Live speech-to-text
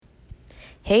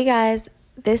Hey guys,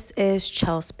 this is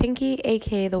Chels Pinky,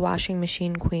 aka the Washing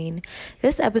Machine Queen.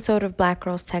 This episode of Black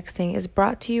Girls Texting is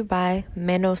brought to you by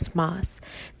Menos Mas.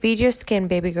 Feed your skin,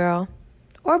 baby girl.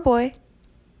 Or boy.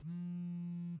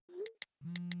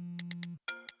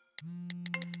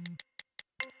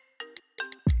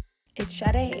 It's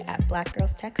Sade at Black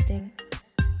Girls Texting.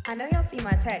 I know y'all see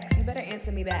my text. You better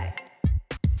answer me back.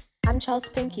 I'm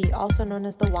Chels Pinky, also known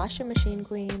as the Washing Machine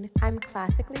Queen. I'm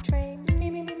classically trained.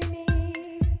 Me.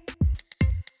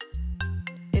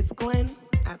 It's Glenn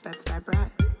at Bed-Stuy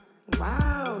Brat.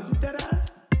 Wow, you dead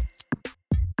ass.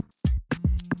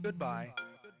 Goodbye.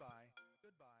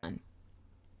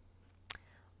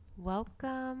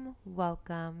 Welcome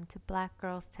to Black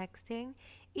Girls Texting.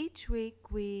 Each week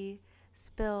we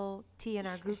spill tea in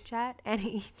our group chat, and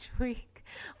each week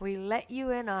we let you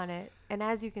in on it. And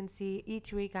as you can see,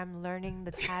 each week I'm learning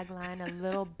the tagline a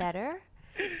little better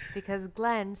because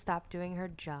Glenn stopped doing her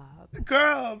job.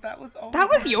 Girl, that was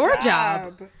your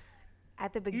job.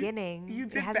 At the beginning, you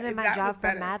it did hasn't been my that job was for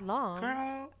better. mad long.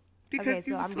 Girl, because Okay,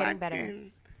 so you I'm getting better.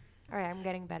 slacking. All right, I'm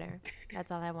getting better.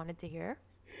 That's all I wanted to hear.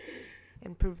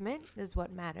 Improvement is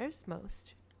what matters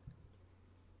most.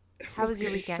 How was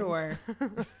your weekend? Sure.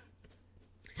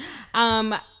 I'm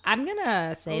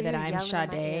gonna say Oh, that you're I'm yelling in my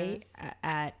Sade ears.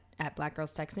 at Black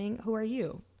Girls Texting. Who are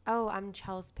you? Oh, I'm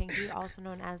Chels Pinky, also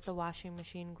known as the Washing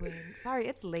Machine Queen. Sorry,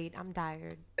 it's late. I'm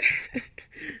tired.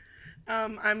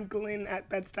 I'm Glenn at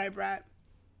Bed-Stuy Brat.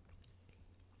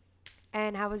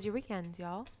 And how was your weekend,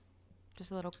 y'all?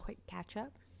 Just a little quick catch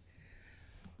up.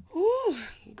 Ooh,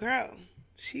 girl,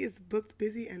 she is booked,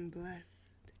 busy, and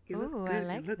blessed. You look Ooh, good. I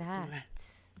like you look that. blessed.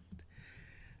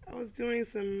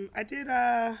 I did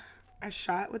a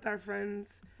shot with our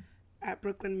friends at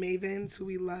Brooklyn Mavens, who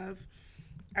we love.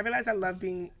 I realized I love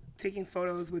taking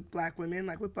photos with black women,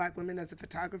 like with black women as the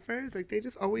photographers. Like, they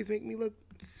just always make me look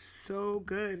so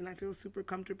good, and I feel super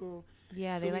comfortable.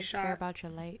 Yeah, So they we like care about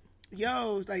your light.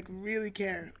 like really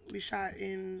care. We shot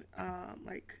in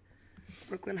like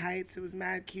Brooklyn Heights. It was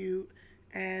mad cute.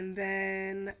 And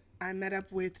then I met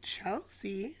up with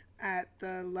Chelsea at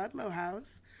the Ludlow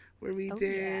House, where we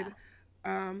did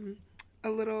a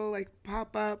little like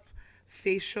pop-up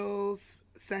facials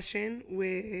session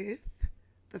with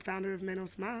the founder of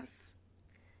Menos Mas.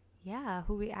 Yeah,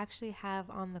 who we actually have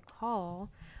on the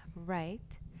call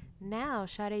right now.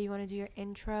 Sade, you want to do your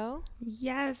intro?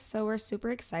 Yes, so we're super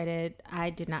excited. I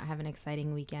did not have an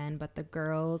exciting weekend, but the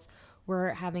girls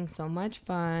were having so much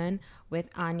fun with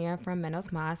Anya from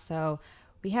Menos Mas. So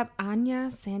we have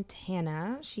Anya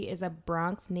Santana. She is a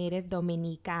Bronx native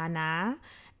Dominicana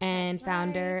and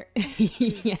founder,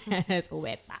 yes,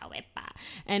 wepa,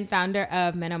 and founder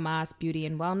of Menos Mas Beauty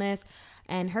and Wellness.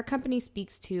 And her company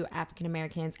speaks to African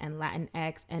Americans and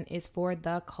Latinx and is for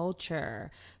the culture.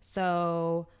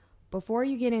 So before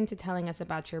you get into telling us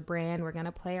about your brand, we're going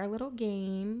to play our little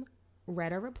game,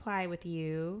 read or reply with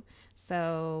you.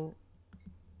 So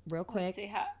real quick.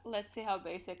 Let's see how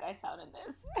basic I sound in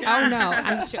this. Oh no,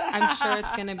 I'm sure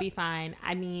it's going to be fine.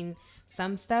 I mean,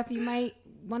 some stuff you might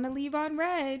want to leave on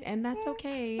red, and that's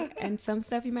okay. And some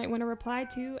stuff you might want to reply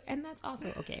to, and that's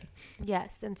also okay.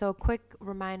 Yes, and so a quick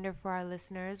reminder for our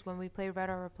listeners, when we play read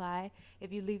or reply,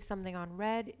 if you leave something on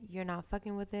red, you're not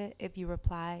fucking with it. If you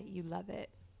reply, you love it.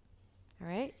 All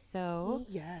right, so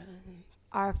Yes.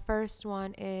 our first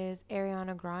one is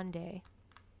Ariana Grande.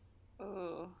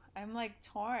 Ooh, I'm like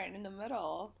torn in the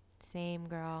middle. Same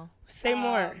girl. Say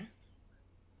more.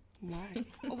 Why?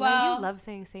 Well, you love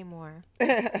saying say more.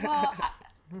 Well,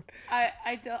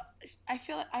 I don't. I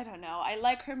feel like, I don't know. I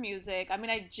like her music. I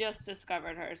mean, I just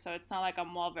discovered her, so it's not like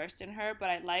I'm well versed in her. But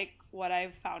I like what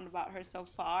I've found about her so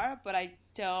far. But I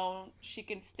don't. She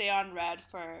can stay on red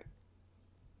for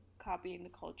copying the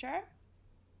culture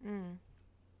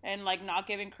and like not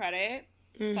giving credit.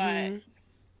 Mm-hmm.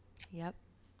 Yep.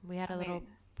 We had a little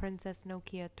Princess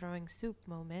Nokia throwing soup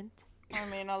moment. I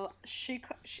mean, she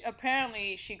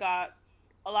apparently she got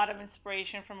a lot of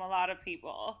inspiration from a lot of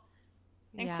people,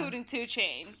 including 2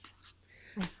 Chainz.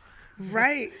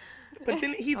 Right. But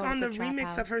then he's Oh, on the the Trap remix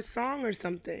House. of her song or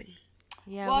something.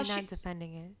 Yeah, Well, we're not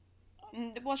defending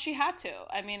it. Well, she had to.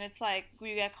 I mean, it's like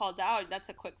you get called out. That's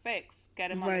a quick fix.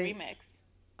 Get him on the Right. remix.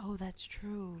 Oh, that's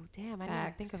true. Damn, I didn't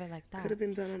even think of it like that. Could have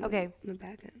been done on the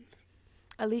back end.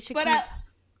 Alicia But Keys.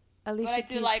 but Alicia I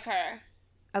do Keys. like her.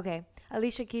 Okay,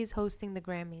 Alicia Keys hosting the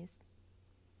Grammys.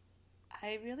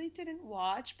 I really didn't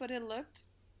watch, but it looked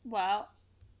well.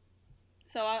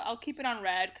 So I'll keep it on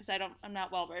red because I'm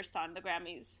not well versed on the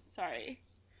Grammys. Sorry.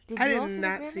 I you all did see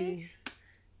not the Grammys? see.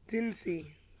 Didn't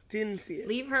see. Didn't see it.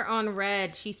 Leave her on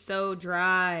red. She's so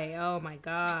dry. Oh my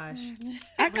gosh.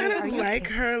 I kind are of you like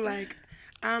kidding? her. Like,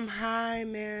 I'm high,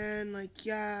 man. Like,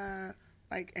 yeah.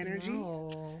 Like, energy.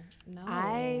 No.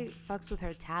 I fucks with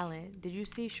her talent. Did you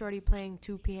see Shorty playing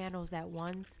 2 pianos at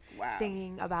once, Wow.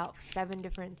 singing about 7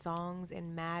 different songs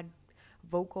in mad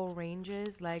vocal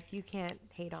ranges? Like, you can't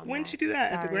hate on When that. she do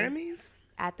that? At the Sorry. Grammys?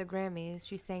 At the Grammys,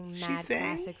 she sang She mad sang?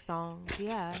 classic songs.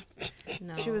 Yeah.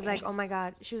 No. She was like, oh my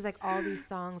God. She was like, all these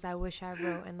songs I wish I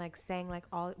wrote, and like sang like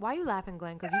all. Why are you laughing,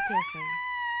 Glenn? Because you can't sing.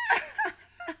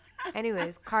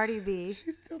 Anyways, Cardi B.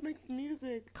 She still makes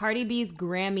music. Cardi B's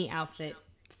Grammy outfit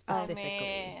I specifically.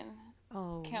 mean,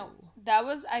 Oh. that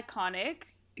was iconic.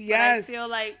 Yes. But I feel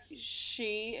like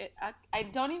I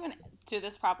don't even do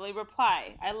this properly.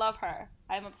 Reply. I love her.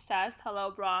 I'm obsessed.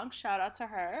 Hello, Bronx. Shout out to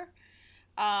her.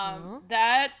 True.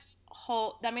 That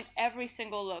whole, I mean, every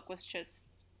single look was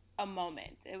just a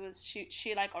moment. It was,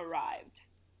 she like arrived.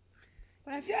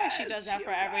 But I feel like she Yes, does that she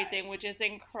for everything, arrived. which is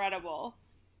incredible.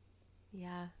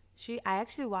 Yeah. I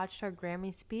actually watched her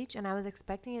Grammy speech, and I was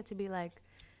expecting it to be like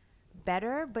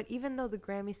better, but even though the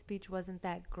Grammy speech wasn't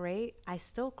that great, I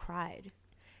still cried.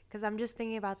 Because I'm just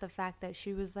thinking about the fact that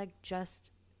she was like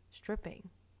just stripping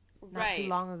not too Right.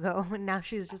 long ago, and now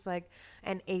she's just like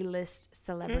an A-list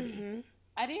celebrity.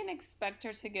 I didn't expect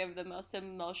her to give the most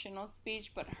emotional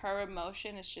speech, but her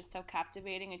emotion is just so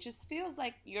captivating. It just feels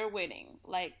like you're winning.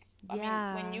 Like, I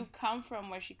Yeah. mean, when you come from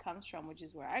where she comes from, which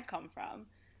is where I come from,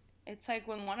 it's like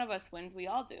when one of us wins, we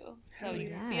all do. So Hell you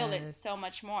yeah. feel it Yes. so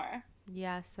much more.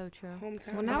 Yeah, so true.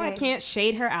 Hometown. Well, now I Okay. can't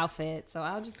shade her outfit, so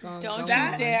I'll just go. Don't go you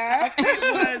That on. dare. outfit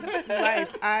was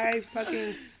life. I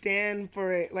fucking stand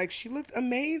for it. Like, she looked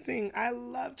amazing. I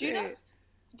loved Do you know? it.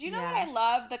 Do you know Yeah. what I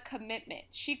love? The commitment.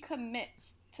 She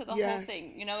commits to the whole Yes.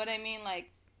 thing. You know what I mean?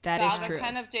 Like That is Gaga true.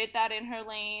 kind of did that in her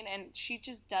lane, and she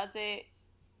just does it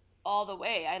all the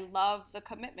way. I love the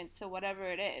commitment to whatever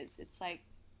it is. It's like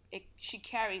she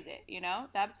carries it. You know,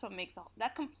 that's what makes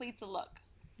that completes a look.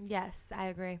 Yes, I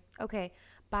agree. Okay,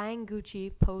 buying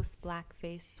Gucci post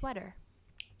blackface sweater.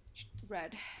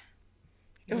 Red.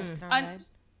 Not Un- red.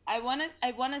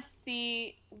 I wanna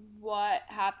see what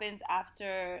happens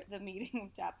after the meeting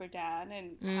with Dapper Dan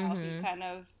and how he kind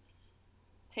of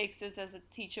takes this as a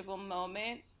teachable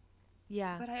moment.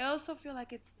 Yeah. But I also feel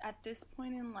like it's at this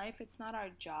point in life, it's not our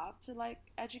job to like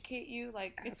educate you.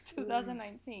 Like it's Absolutely.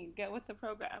 2019. Get with the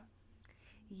program.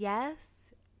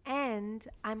 Yes, and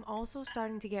I'm also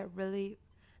starting to get really,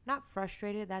 not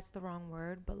frustrated, that's the wrong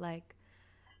word, but like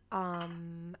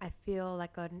I feel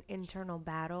like an internal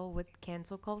battle with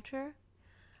cancel culture.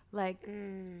 Like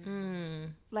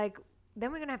like then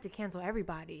we're going to have to cancel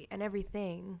everybody and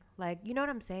everything. Like, you know what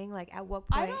I'm saying? Like at what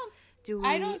point do we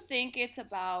I don't think it's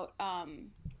about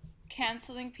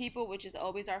canceling people, which is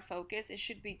always our focus. It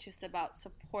should be just about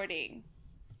supporting.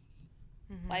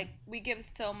 Like we give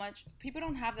so much. People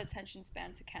don't have the attention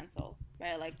span to cancel,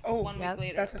 right? Like Oh, 1 yep, week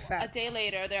later, that's a fact. a day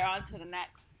later, they're on to the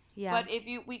next. Yeah. But if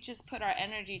we just put our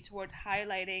energy towards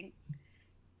highlighting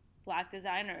Black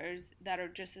designers that are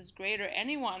just as great, or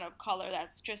anyone of color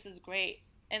that's just as great,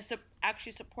 and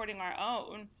actually supporting our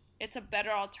own, it's a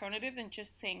better alternative than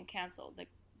just saying cancel. Like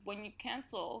when you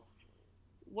cancel,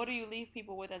 what do you leave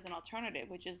people with as an alternative,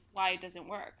 which is why it doesn't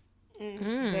work.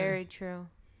 Very true.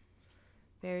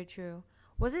 Very true.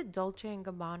 Was it Dolce and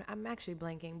Gabbana? I'm actually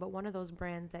blanking, but one of those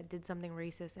brands that did something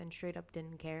racist and straight up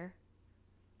didn't care.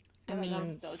 I mean,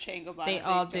 Dolce and Gabbana, they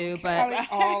all don't do, care. but Probably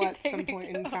all at They some point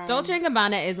in don't. time. Dolce and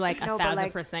Gabbana is like No, but,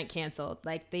 like- 1,000% canceled.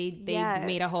 Like they Yeah.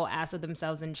 made a whole ass of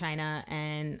themselves in China,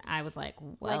 and I was like,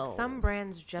 well, Like some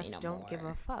brands say just no don't give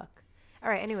more. a fuck. All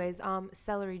right, anyways,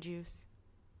 celery juice.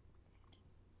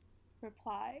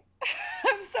 Reply.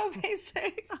 I'm so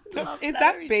basic. I So, love is celery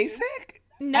that juice. basic?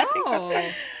 No,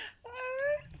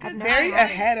 I've Very never had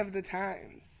it. ahead of the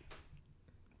times.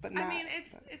 But not. I mean,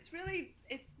 it's really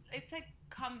it's like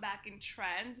come back in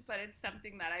trend, but it's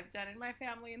something that I've done in my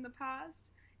family in the past,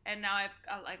 and now I've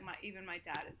got like my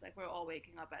dad is like we're all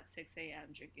waking up at 6 a.m.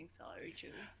 drinking celery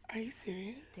juice. Are you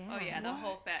serious? Damn. Oh yeah, the What?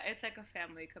 whole it's like a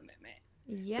family commitment.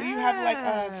 yeah. So you have like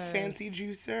a fancy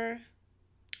juicer?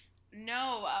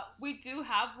 No, we do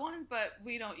have one, but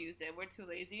we don't use it. We're too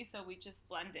lazy, so we just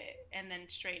blend it and then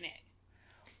strain it.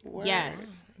 Word.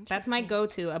 Yes, that's my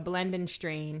go-to, a blend and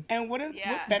strain. And what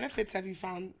Yeah. benefits have you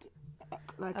found?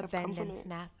 Like A have bend come from and it?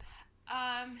 snap.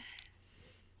 I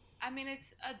mean,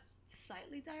 it's a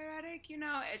slightly diuretic, you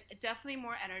know. It definitely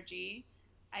more energy.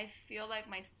 I feel like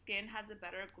my skin has a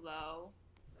better glow.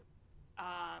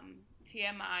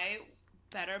 TMI,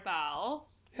 better bowel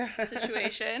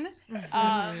situation.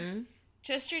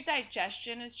 Just your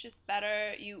digestion is just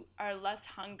better. You are less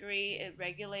hungry. It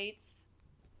regulates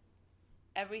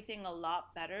everything a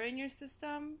lot better in your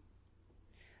system.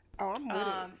 Oh, I'm with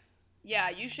it. Yeah,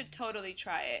 you should totally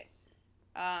try it.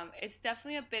 It's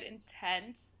definitely a bit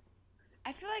intense.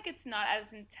 I feel like it's not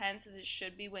as intense as it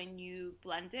should be when you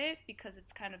blend it because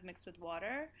it's kind of mixed with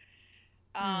water.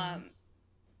 Mm. Um,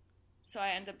 so I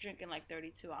end up drinking like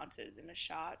 32 ounces in a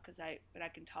shot because I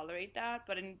can tolerate that.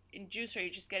 But in juicer, you're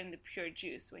just getting the pure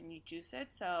juice when you juice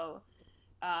it, so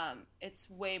it's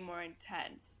way more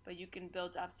intense. But you can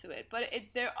build up to it. But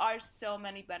there are so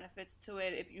many benefits to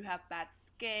it. If you have bad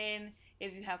skin,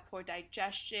 if you have poor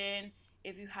digestion,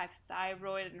 if you have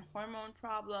thyroid and hormone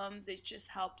problems, it just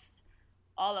helps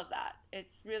all of that.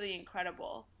 It's really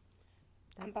incredible.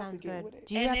 I'm That about to sounds get good. with it.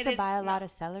 Do you And have it to is buy a lot not. of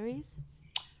celeries?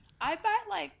 I buy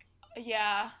like,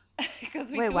 yeah,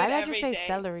 because we Wait, do why it did I just every say day.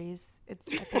 celeries? It's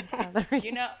I think celery.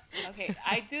 You know, okay,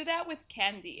 I do that with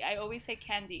candy. I always say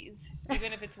candies,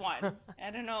 even if it's one. I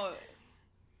don't know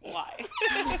why.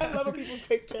 I love when people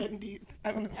say candies.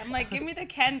 I don't know. I'm like, give me the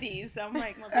candies. I'm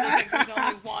like, well, there's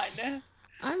only one.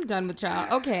 I'm done with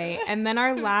y'all. Okay, and then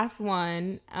our last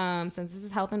one, since this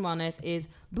is health and wellness, is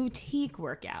boutique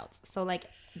workouts. So like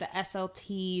the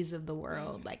SLTs of the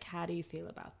world. Like, how do you feel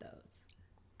about those?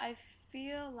 I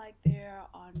feel like they're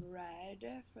on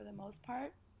red for the most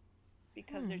part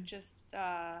because they're just,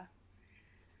 oh,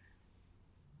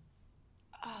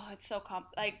 it's so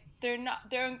like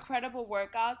they're incredible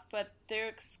workouts, but they're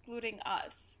excluding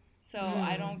us. So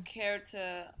I don't care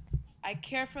I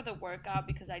care for the workout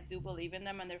because I do believe in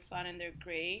them and they're fun and they're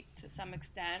great to some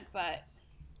extent, but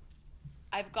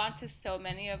I've gone to so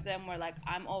many of them where like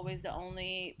I'm always the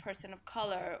only person of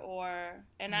color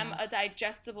and I'm a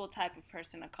digestible type of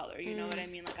person of color, you know what I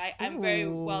mean? Like I'm very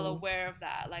well Ooh. aware of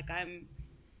that. Like I'm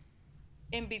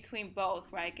in between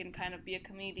both where I can kind of be a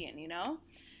comedian, you know?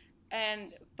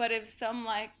 And but if some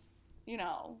like, you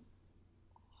know,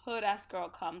 hood ass girl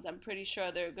comes, I'm pretty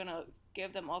sure they're gonna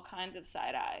give them all kinds of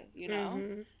side eye, you know.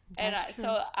 And That's true.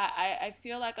 so I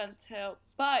feel like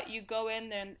but you go in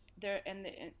there and they're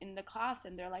in the class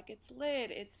and they're like it's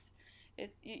lit,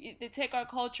 they take our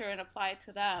culture and apply it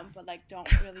to them, but like don't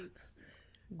really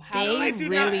have They I like do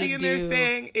not really be in there do.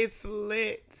 saying it's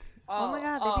lit. Oh my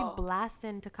God, they be oh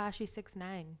blasting Takashi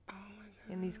 69 Oh my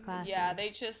god. in these classes. yeah, they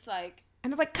just like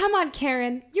And they're like, come on,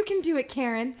 Karen. You can do it,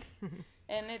 Karen.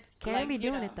 and it's Karen like, be you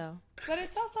doing know, it though. but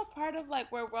it's also part of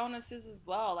like where wellness is as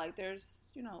well. Like there's,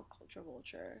 you know, culture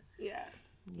vulture Yeah.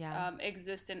 Yeah,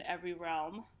 exists in every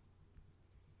realm.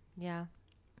 yeah.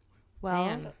 Well,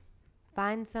 Damn.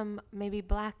 find some maybe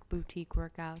black boutique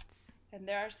workouts. And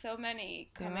there are so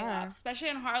many There coming are. up, especially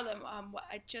in Harlem.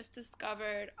 I just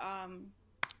discovered,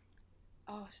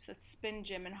 it's a spin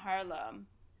gym in Harlem,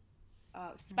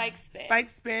 Spike Spin. Spike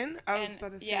Spin. I was And,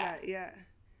 about to say yeah. that. Yeah.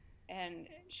 And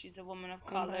she's a woman of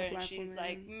Owned by color, a and black she's woman.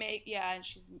 like, and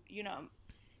she's, you know,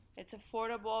 it's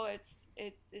affordable.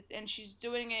 And she's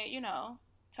doing it, you know,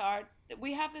 to our.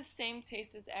 We have the same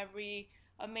taste as every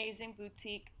amazing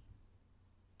boutique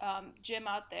gym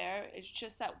out there. It's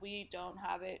just that we don't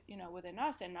have it, you know, within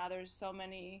us. And now there's so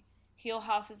many. Heel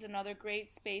House is another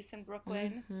great space in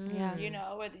Brooklyn, Yeah. you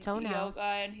know, with Tone House. yoga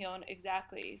and heel.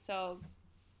 Exactly. So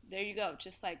there you go.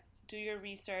 Just like do your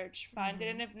research, find it.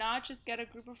 And if not, just get a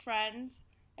group of friends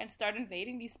and start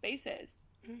invading these spaces.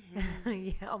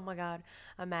 Yeah. Oh my God.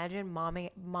 Imagine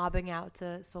mobbing out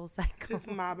to Soul Cycle. Just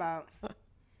mob out.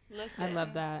 Listen. I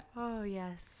love that. Oh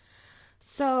yes.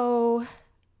 So,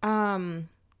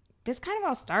 this kind of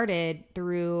all started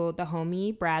through the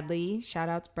homie Bradley. Shout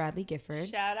outs Bradley Gifford.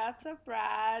 Shout out to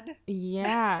Brad.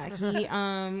 Yeah,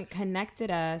 he connected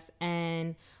us,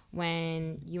 and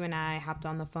when you and I hopped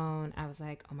on the phone, I was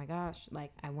like, "Oh my gosh,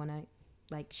 like I want to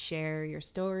like share your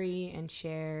story and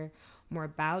share more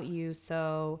about you."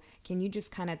 So, can you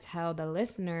just kind of tell the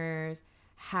listeners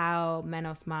how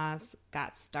Menos Mas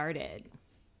got started?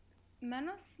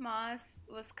 Menos Mas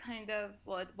was kind of,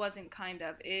 well, it wasn't kind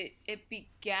of. It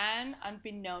began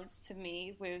unbeknownst to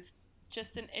me with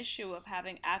just an issue of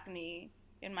having acne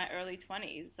in my early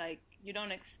 20s. Like, you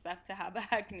don't expect to have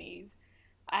acne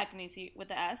with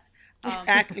the S.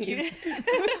 Acne.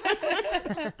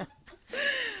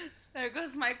 There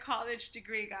goes my college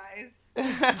degree, guys.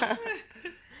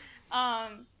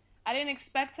 I didn't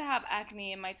expect to have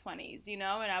acne in my 20s, you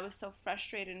know, and I was so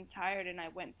frustrated and tired, and I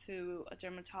went to a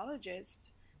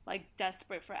dermatologist, like,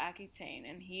 desperate for Accutane,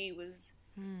 and he was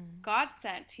God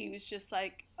sent. He was just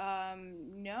like,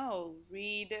 no,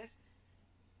 read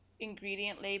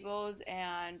ingredient labels,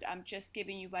 and I'm just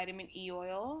giving you vitamin E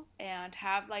oil, and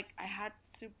I had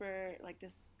super, like,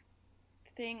 this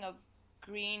thing of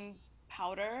green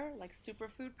powder, like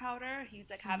superfood powder. He's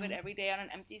like, have it every day on an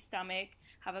empty stomach,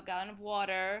 have a gallon of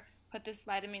water, put this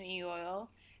vitamin E oil.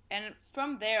 And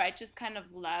from there, I just kind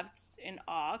of left in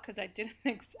awe because I didn't.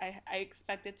 I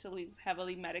expected to leave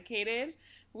heavily medicated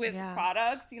with Yeah.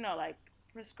 products, like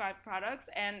prescribed products,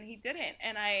 and he didn't.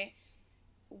 And I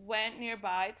went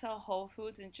nearby to Whole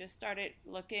Foods and just started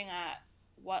looking at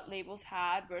what labels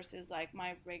had versus like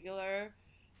my regular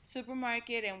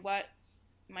supermarket and what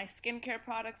my skincare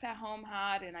products at home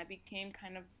had, and I became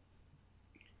kind of.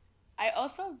 I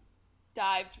also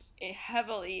dived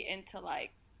heavily into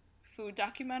like food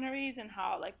documentaries and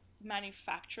how like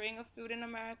manufacturing of food in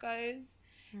America is.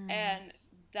 And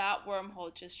that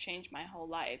wormhole just changed my whole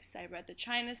life. So I read the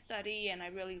China study and I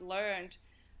really learned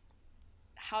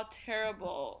how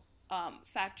terrible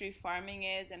factory farming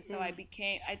is. And so I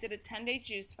did a 10-day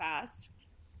juice fast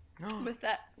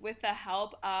with the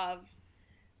help of,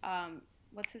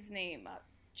 what's his name?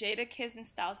 Jada Kiss and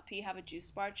Styles P have a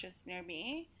juice bar just near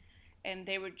me, and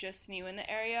they were just new in the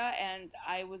area, and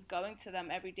I was going to them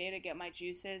every day to get my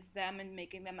juices, them and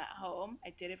making them at home.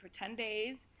 I did it for 10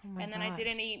 days, and then I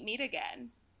didn't eat meat again,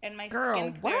 and my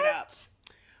skin cleared up.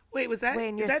 Wait, is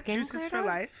and your that skin Juices cleared for up?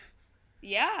 Life?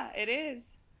 Yeah, it is.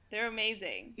 They're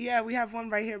amazing. Yeah, we have one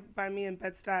right here by me in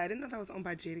Bed-Stuy. I didn't know that was owned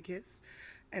by Jadakiss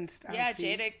and Styles Yeah, P.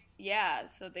 Jada. Yeah,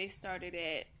 so they started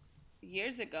it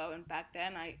years ago, and back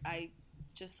then I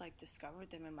just like discovered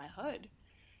them in my hood,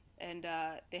 and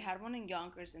they had one in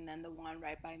Yonkers, and then the one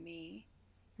right by me,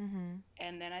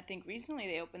 and then I think recently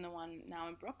they opened the one now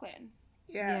in Brooklyn.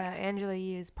 Yeah, Angela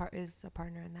Yee is a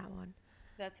partner in that one.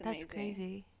 That's amazing. That's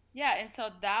crazy. Yeah, and so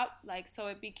so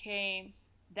it became,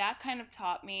 that kind of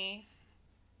taught me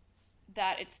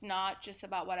that it's not just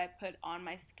about what I put on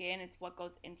my skin, it's what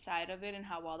goes inside of it and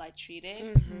how well I treat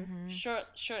it.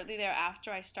 Shortly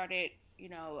thereafter, I started,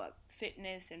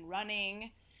 fitness and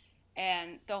running,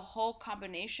 and the whole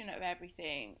combination of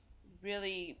everything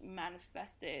really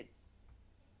manifested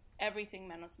everything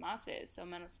Menos Mas is. So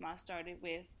Menos Mas started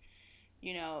with,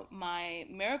 my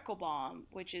Miracle Balm,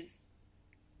 which is,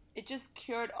 it just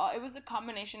cured all. It was a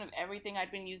combination of everything I'd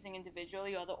been using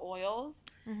individually, all the oils,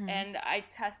 and I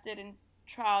tested and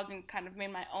trialed and kind of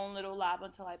made my own little lab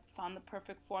until I found the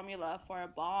perfect formula for a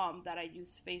balm that I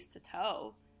use face to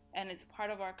toe, and it's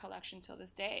part of our collection till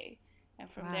this day.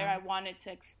 And from there, I wanted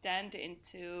to extend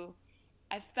into.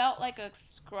 I felt like a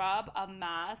scrub, a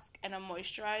mask, and a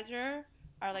moisturizer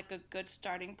are like a good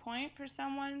starting point for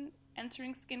someone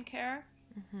entering skincare.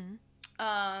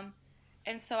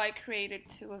 And so I created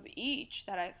 2 of each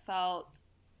that I felt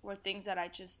were things that I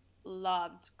just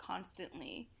loved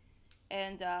constantly.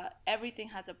 And everything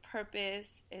has a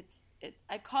purpose.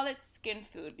 I call it skin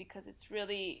food because it's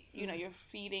really, you're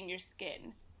feeding your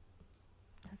skin.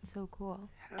 That's so cool.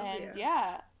 And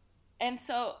yeah. And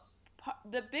so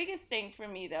the biggest thing for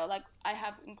me, though, like, I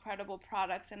have incredible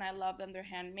products and I love them. They're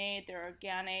handmade, they're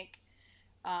organic.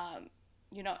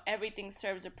 Everything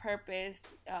serves a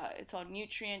purpose. It's all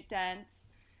nutrient dense.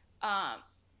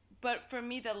 But for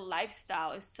me, the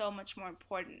lifestyle is so much more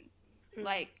important.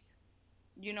 Like,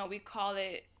 we call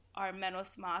it our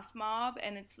Menos Mas mob,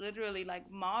 and it's literally like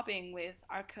mobbing with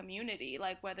our community.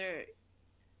 Like, whether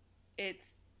it's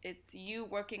you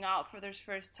working out for the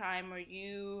first time, or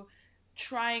you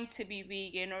trying to be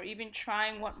vegan, or even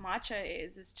trying what matcha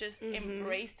is. It's just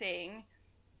embracing,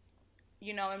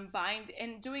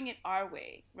 and doing it our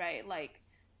way, right? Like,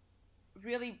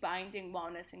 really binding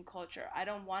wellness and culture. I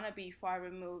don't want to be far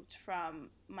removed from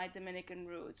my Dominican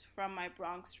roots, from my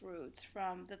Bronx roots,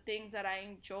 from the things that I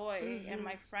enjoy and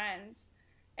my friends.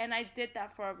 And I did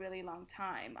that for a really long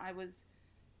time. I was,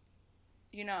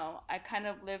 I kind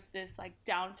of lived this like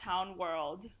downtown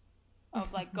world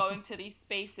of like going to these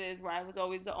spaces where I was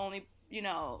always the only,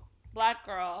 Black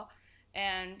girl.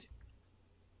 And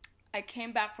I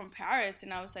came back from Paris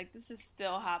and I was like, this is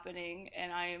still happening,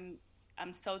 and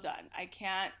I'm so done. I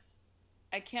can't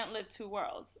live 2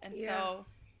 worlds. And so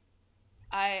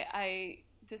I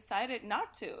decided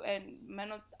not to. And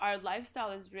our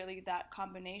lifestyle is really that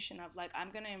combination of like,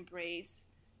 I'm going to embrace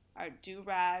our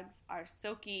do-rags, our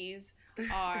silkies,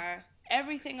 our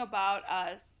everything about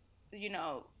us.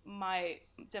 My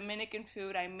Dominican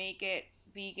food, I make it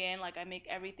vegan. Like, I make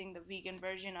everything the vegan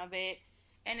version of it.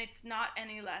 And it's not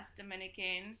any less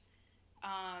Dominican.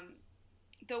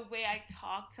 The way I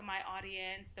talk to my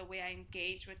audience, the way I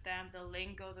engage with them, the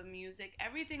lingo, the music,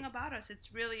 everything about us,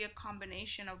 it's really a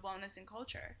combination of wellness and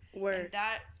culture. Word.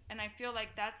 And I feel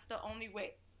like that's the only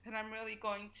way that I'm really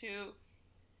going to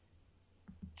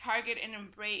target and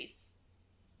embrace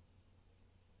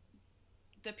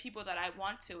the people that I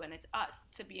want to, and it's us,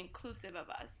 to be inclusive of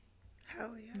us.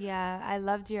 Hell yeah. Yeah, I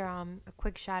loved your a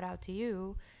quick shout out to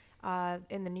you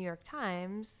in the New York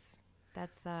Times.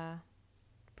 That's a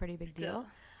pretty big deal.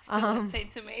 still insane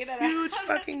to me. That Huge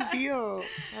fucking deal.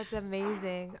 That's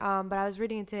amazing. But I was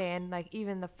reading it today, and like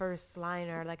even the first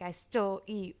liner, like I still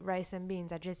eat rice and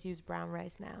beans. I just use brown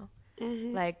rice now.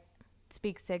 Like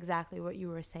speaks to exactly what you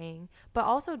were saying. But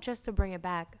also just to bring it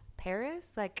back,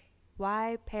 Paris. Like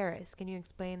why Paris? Can you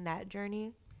explain that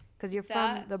journey? Because you're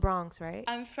from the Bronx, right?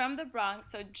 I'm from the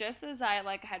Bronx, so just as I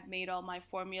like had made all my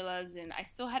formulas and I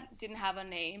still didn't have a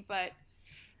name, but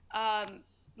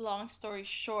long story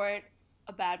short,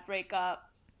 a bad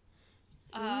breakup.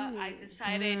 I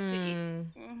decided to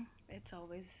eat. It's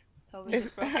always a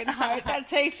broken heart that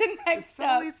takes the next step.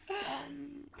 Always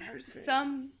some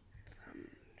person.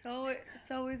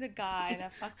 It's always a guy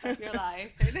that fucks up your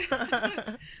life.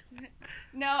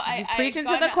 No, I preaching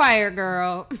to the choir,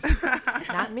 girl.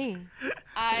 Not me.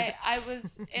 I was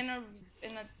in a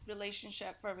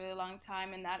relationship for a really long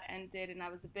time, and that ended, and I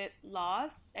was a bit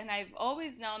lost. And I've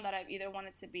always known that I've either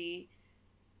wanted to be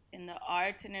in the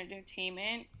arts and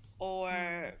entertainment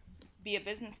or be a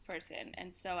business person.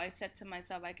 And so I said to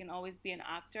myself, I can always be an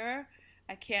actor.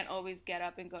 I can't always get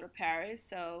up and go to Paris.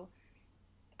 So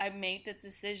I made the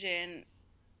decision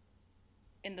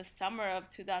in the summer of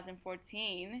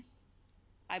 2014.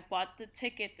 I bought the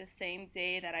ticket the same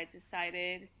day that I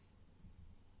decided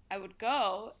I would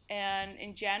go. And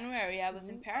in January, I was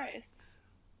in Paris.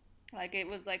 Like it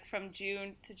was like from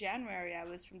June to January, I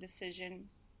was from decision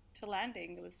to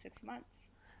landing. It was 6 months.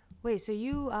 Wait, so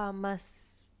you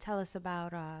must tell us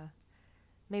about,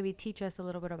 maybe teach us a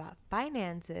little bit about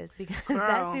finances, because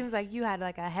that seems like you had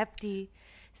like a hefty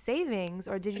savings,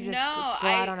 or did you just go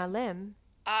out on a limb?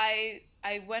 I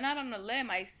went out on a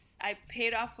limb. I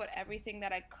paid off with everything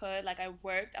that I could. Like I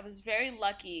worked. I was very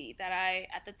lucky that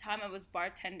at the time I was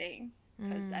bartending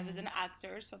because I was an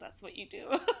actor, so that's what you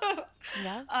do.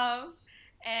 Yeah.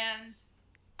 And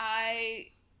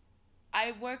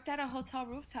I worked at a hotel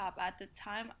rooftop at the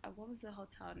time. What was the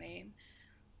hotel name?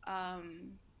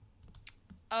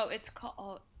 It's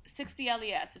called 60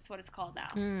 LES. It's what it's called now.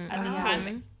 At the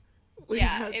time, We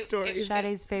had stories.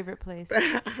 Sade's favorite place.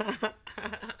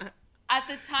 At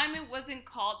the time, it wasn't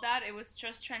called that. It was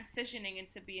just transitioning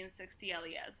into being 60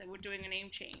 LES. And we're doing a name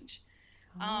change.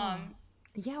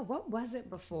 Yeah, what was it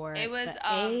before? It was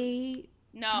A.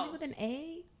 No, something with an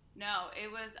A. No,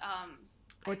 it was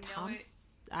Or Thompson.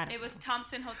 It was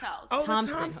Thompson Hotels. Oh,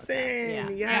 Thompson Thompson.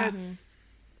 Hotel. Yeah.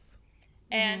 Yes.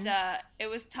 And it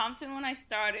was Thompson when I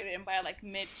started, and by like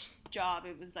mid-job,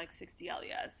 it was like 60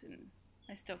 LES, and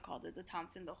I still called it the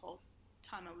Thompson the whole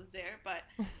time I was there. But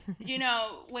you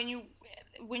know, when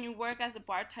you work as a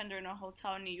bartender in a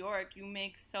hotel in New York, you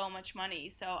make so much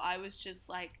money. So I was just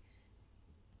like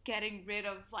getting rid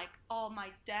of like all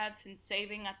my debts and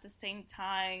saving at the same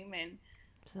time, and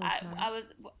I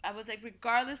was like,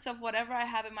 regardless of whatever I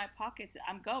have in my pockets,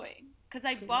 I'm going, because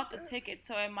I bought the ticket.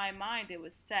 So in my mind, it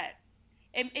was set.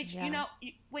 You know,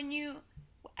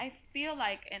 I feel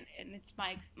like, and it's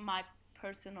my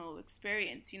personal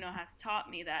experience, you know, has taught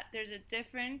me that there's a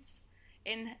difference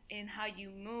in how you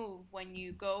move when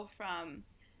you go from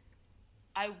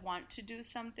I want to do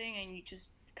something and you just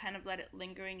kind of let it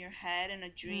linger in your head and a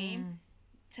dream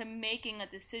to making a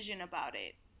decision about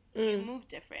it. You move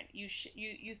different. You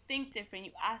think different.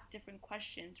 You ask different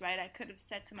questions, right? I could have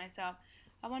said to myself,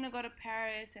 I want to go to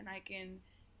Paris and I can,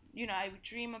 you know, I would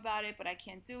dream about it, but I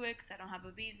can't do it because I don't have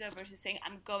a visa, versus saying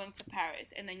I'm going to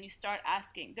Paris. And then you start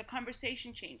asking. The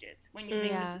conversation changes when you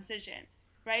make the decision,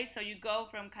 right? So you go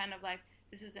from kind of like,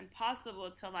 this is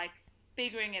impossible, to like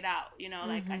figuring it out, you know?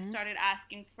 Like I started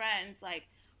asking friends, like,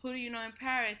 who do you know in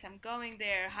Paris? I'm going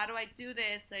there. How do I do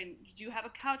this? Like, do you have a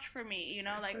couch for me? You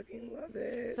know, like. I fucking love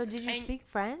it. So did you speak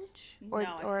French? No,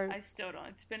 I still don't.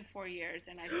 It's been 4 years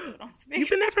and I still don't speak. You've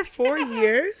been there for 4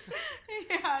 years?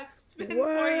 Yeah, it's been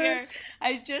 4 years.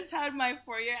 I just had my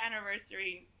 4-year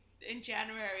anniversary in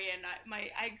January, and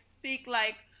I speak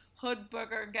like hood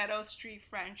booger ghetto street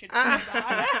French. It's really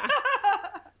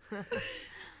bad.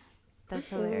 That's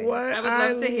hilarious. What? I would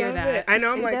love to hear that. It. I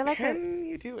know. I'm Is there like, like can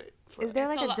you do it? Is there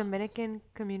like a Dominican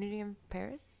community in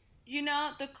Paris? You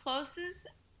know, the closest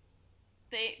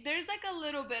there's like a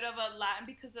little bit of a Latin,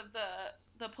 because of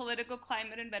the political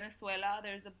climate in Venezuela.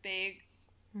 There's a big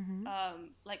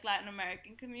like Latin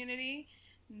American community.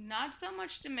 Not so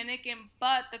much Dominican,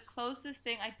 but the closest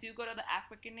thing, I do go to the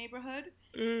African neighborhood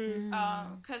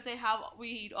because we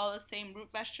eat all the same root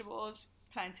vegetables,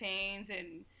 plantains,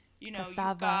 and you know,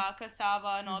 yuca,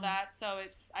 cassava, and all that. So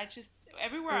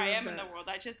everywhere I am in the world,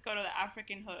 I just go to the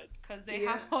African hood because they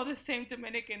have all the same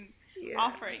Dominican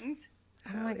offerings.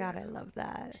 Oh my God, I love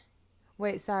that.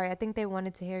 Wait, sorry. I think they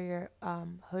wanted to hear your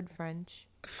hood French.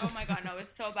 Oh my god, no,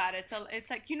 it's so bad. It's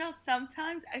like,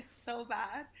 sometimes it's so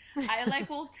bad. I like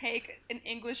will take an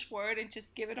English word and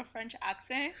just give it a French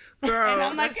accent. Girl, And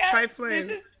I'm like, that's yeah, trifling.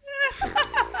 this is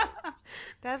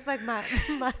That's like my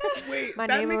Wait, my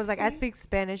that neighbor makes was like, I sense. speak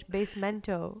Spanish,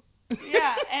 basemento.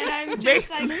 yeah, and I'm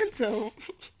just like Basemento.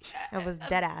 I was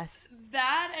dead ass.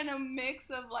 that and a mix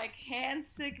of like hand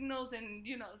signals and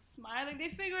smiling. They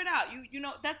figure it out.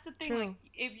 That's the thing. True. Like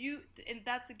if you and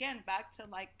that's again back to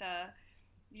like the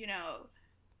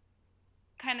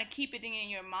kind of keeping it in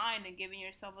your mind and giving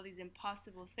yourself all these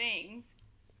impossible things.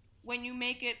 When you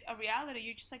make it a reality,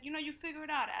 you're just like, you figure it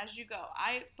out as you go.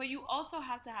 But you also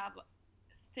have to have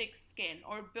thick skin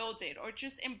or build it or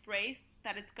just embrace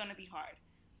that it's going to be hard.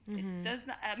 It does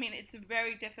not, I mean, it's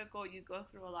very difficult. You go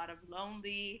through a lot of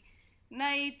lonely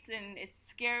nights and it's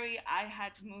scary. I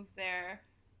had to move there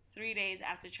 3 days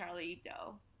after Charlie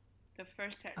Hebdo, the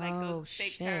first, those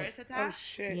fake terrorist Oh, attacks.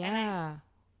 shit. Yeah.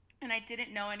 And I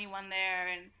didn't know anyone there.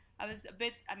 And I was a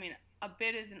bit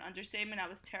is an understatement. I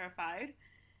was terrified.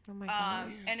 Oh my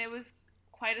god. And it was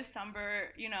quite a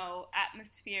somber,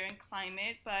 atmosphere and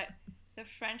climate. But the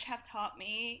French have taught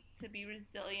me to be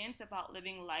resilient about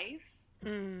living life.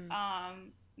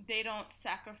 They don't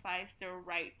sacrifice their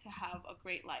right to have a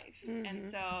great life. And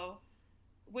so,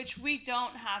 which we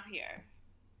don't have here.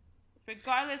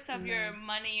 Regardless of your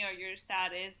money or your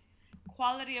status,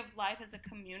 quality of life as a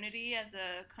community, as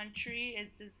a country,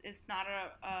 is not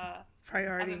a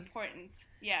Priority. of importance.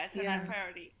 Yeah, it's not a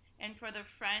priority. And for the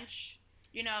French,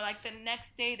 like the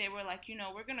next day they were like,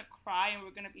 we're going to cry and we're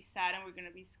going to be sad and we're going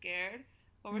to be scared,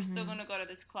 but we're still going to go to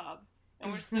this club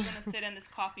and we're still going to sit in this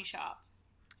coffee shop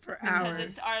For because hours.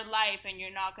 it's our life and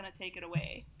you're not going to take it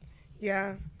away.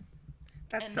 Yeah.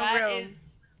 That's And so that real. is,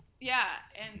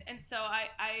 and so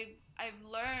I've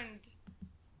learned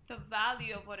the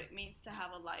value of what it means to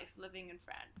have a life living in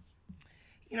France.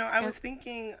 I was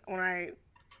thinking when I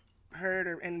heard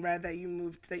and read that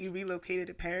you relocated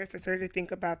to Paris, I started to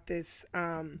think about this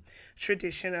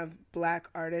tradition of Black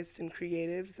artists and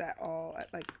creatives that all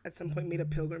at some point made a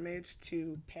pilgrimage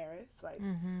to Paris. Like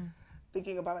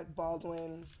thinking about like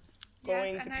Baldwin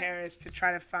going to Paris to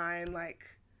try to find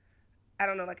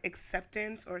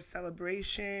acceptance or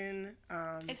celebration.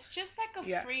 It's just like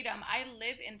a freedom. I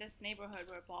live in this neighborhood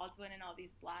where Baldwin and all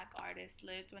these Black artists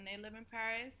lived when they live in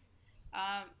Paris.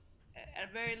 I'm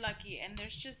very lucky, and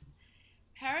there's just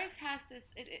Paris has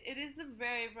this. It is a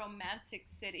very romantic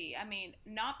city. I mean,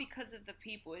 not because of the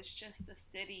people. It's just the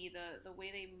city, the way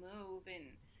they move,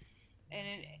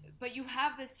 but you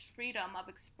have this freedom of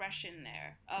expression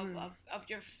there, of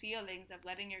your feelings, of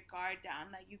letting your guard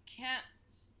down that you can't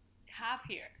have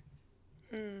here.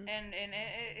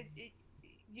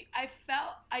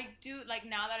 I do like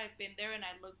now that I've been there and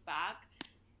I look back.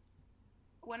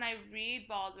 When I read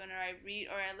Baldwin or I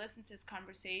listen to his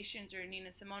conversations or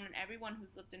Nina Simone and everyone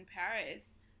who's lived in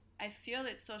Paris, I feel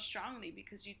it so strongly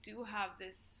because you do have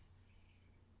this.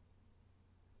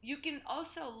 You can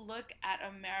also look at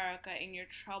America in your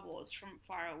troubles from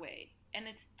far away, and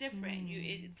it's different.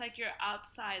 It's like you're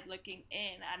outside looking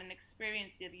in at an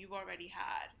experience that you've already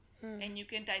had, and you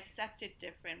can dissect it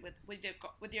different with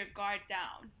your guard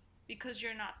down because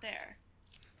you're not there.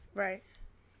 Right.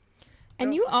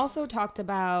 And you also talked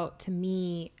about, to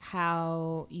me,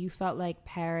 how you felt like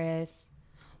Paris.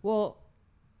 Well,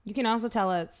 you can also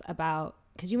tell us about,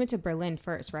 because you went to Berlin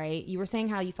first, right? You were saying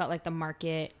how you felt like the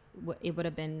market, it would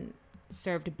have been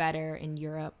served better in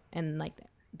Europe, and like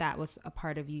that was a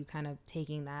part of you kind of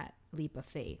taking that leap of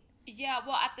faith. Yeah,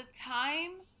 well, at the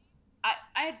time, I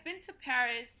had been to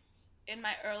Paris in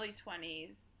my early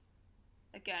 20s.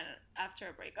 Again, after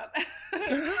a breakup.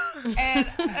 And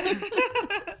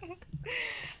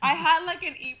I had like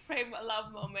an eat, pray,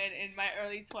 love moment in my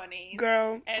early 20s.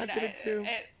 Girl, and I did it too.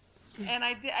 And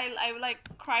I like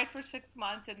cried for 6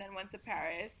 months and then went to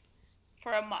Paris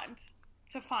for a month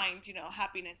to find,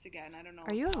 happiness again. I don't know.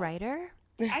 Are you a writer?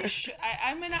 I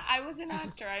was an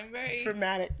actor. I'm very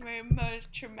traumatic. Very much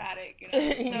traumatic, So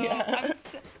Yeah.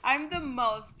 I'm the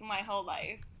most my whole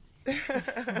life.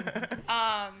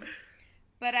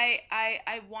 But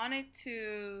I wanted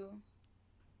to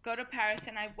go to Paris,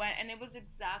 and I went, and it was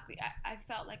exactly, I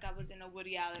felt like I was in a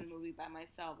Woody Allen movie by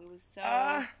myself. It was so...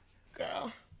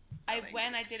 girl. I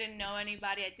went, I didn't know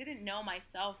anybody. I didn't know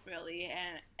myself, really,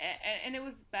 and it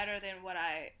was better than what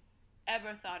I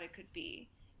ever thought it could be.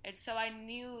 And so I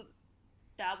knew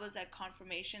that was a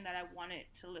confirmation that I wanted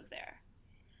to live there.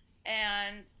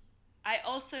 And I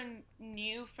also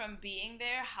knew from being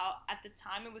there how, at the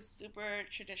time, it was super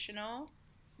traditional.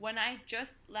 When I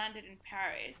just landed in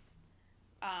Paris,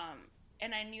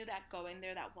 And I knew that going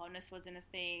there, that wellness wasn't a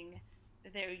thing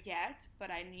there yet,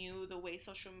 but I knew the way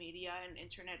social media and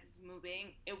internet is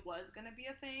moving, it was going to be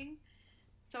a thing.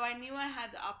 So I knew I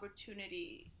had the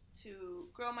opportunity to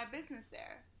grow my business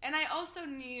there. And I also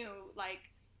knew, like,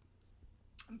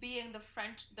 being the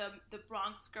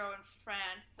Bronx girl in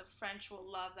France, the French will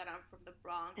love that I'm from the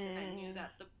Bronx, and I knew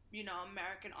that the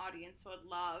American audience would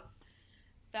love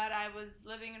that I was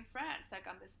living in France. Like,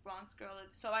 I'm this Bronx girl,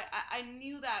 so I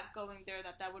knew that going there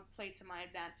that would play to my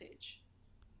advantage.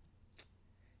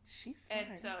 She's smart.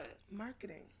 And so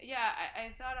marketing. Yeah,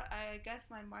 I guess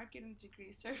my marketing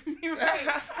degree served me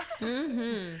right.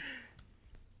 Mm-hmm.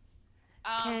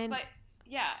 But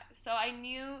yeah, so I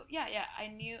knew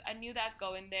that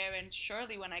going there, and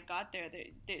surely when I got there,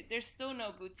 there's still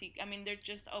no boutique. I mean, they're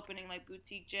just opening like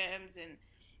boutique gyms and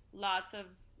lots of,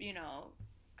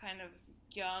 kind of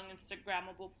young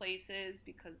Instagrammable places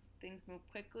because things move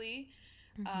quickly.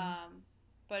 Mm-hmm.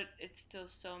 But it's still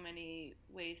so many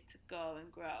ways to go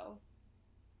and grow.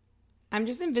 I'm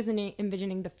just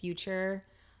envisioning the future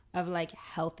of like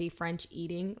healthy French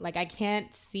eating. Like, I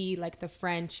can't see like the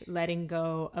French letting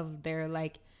go of their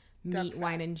like meat,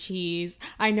 wine, and cheese.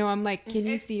 I know. I'm like, can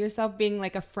you see yourself being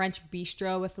like a French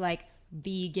bistro with like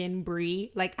vegan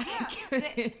brie? Like, yeah,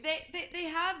 they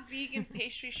have vegan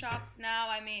pastry shops now.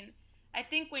 I mean, I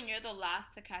think when you're the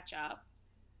last to catch up,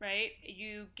 right?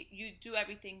 You do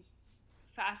everything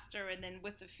faster and then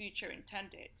with the future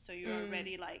intended. So you're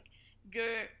already like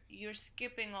you're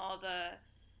skipping all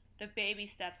the baby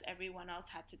steps everyone else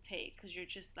had to take because you're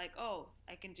just like, oh,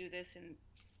 I can do this and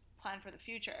plan for the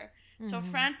future. So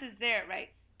France is there, right?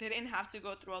 They didn't have to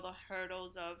go through all the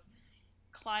hurdles of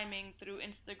climbing through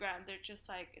Instagram. They're just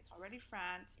like, it's already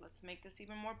France, let's make this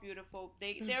even more beautiful.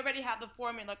 They already have the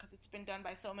formula because it's been done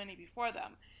by so many before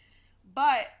them.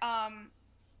 But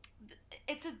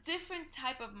it's a different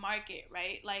type of market,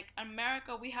 right? Like,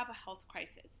 America, we have a health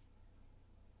crisis.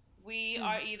 We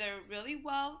are either really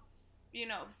well, you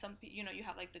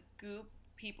have like the goop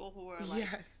people who are like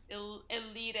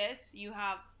elitist. You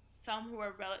have some who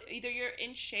are either you're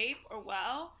in shape or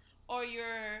well, or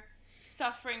you're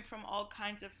suffering from all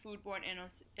kinds of foodborne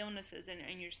illnesses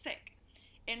and you're sick.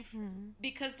 And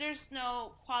because there's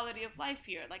no quality of life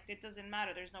here, like, it doesn't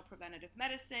matter. There's no preventative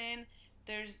medicine.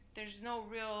 There's no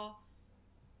real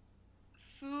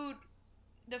food.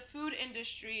 The food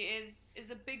industry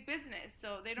is a big business,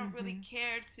 so they don't really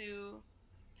care to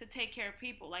take care of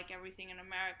people like everything in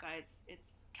America.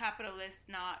 It's capitalist,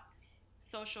 not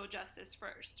social justice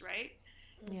first, right?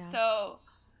 Yeah. So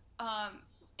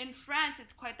in France,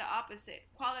 it's quite the opposite.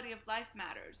 Quality of life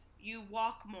matters. You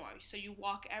walk more, so you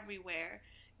walk everywhere.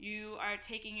 You are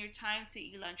taking your time to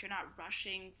eat lunch. You're not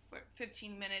rushing for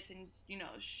 15 minutes and,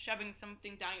 shoving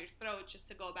something down your throat just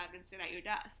to go back and sit at your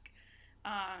desk.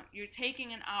 You're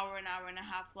taking an hour and a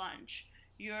half lunch.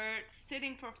 You're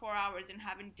sitting for 4 hours and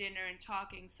having dinner and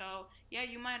talking. So, yeah,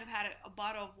 you might have had a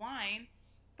bottle of wine,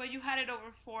 but you had it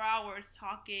over 4 hours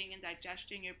talking and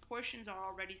digesting. Your portions are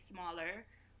already smaller.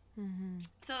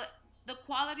 So the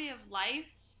quality of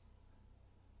life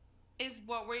is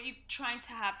what we're trying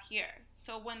to have here.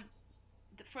 So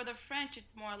for the French,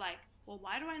 it's more like, well,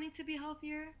 why do I need to be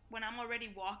healthier when I'm already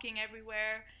walking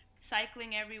everywhere,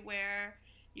 cycling everywhere?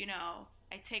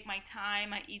 I take my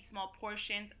time, I eat small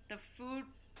portions. The food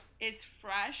is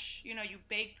fresh. You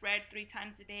bake bread 3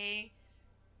 times a day.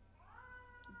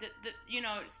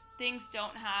 Things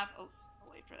don't have. Oh,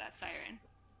 I'll wait for that siren.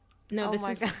 No, Oh this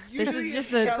my is God. this is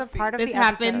just It's a part of this the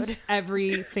happens episode.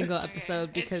 every single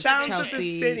episode because Sounds of the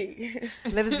Chelsea. city.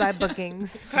 Lives by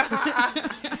bookings.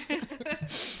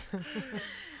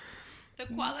 The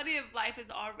quality of life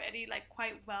is already like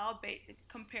quite well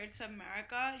compared to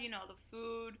America. The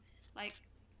food, like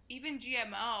even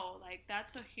GMO, like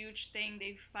that's a huge thing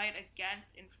they fight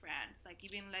against in France, like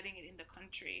even letting it in the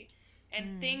country.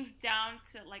 And things down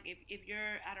to like if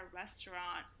you're at a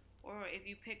restaurant or if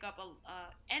you pick up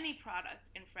any product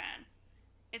in France,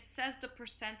 it says the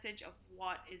percentage of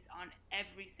what is on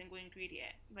every single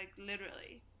ingredient, like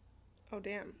literally. Oh,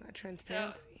 damn, that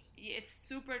transparency. So it's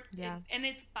super, Yeah. and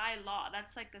it's by law.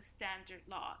 That's like the standard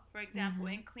law. For example,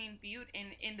 in clean beauty,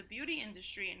 in the beauty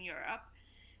industry in Europe,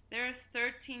 there are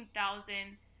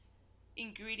 13,000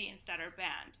 ingredients that are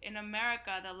banned. In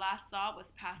America, the last law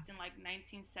was passed in like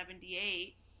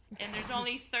 1978, and there's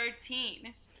only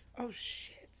 13. Oh,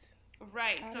 shit.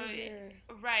 Right. Outta here.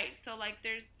 So like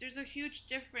there's a huge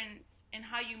difference in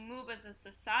how you move as a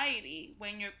society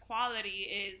when your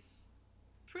quality is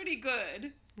pretty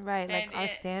good. Right, like And our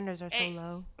standards are so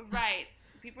low. Right.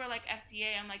 People are like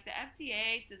FDA. I'm like, the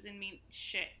FDA doesn't mean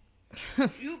shit.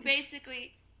 You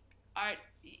basically are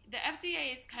the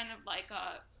FDA is kind of like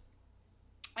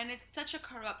and it's such a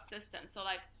corrupt system. So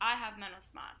like I have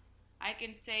Menos Mas. I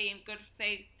can say in good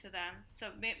faith to them,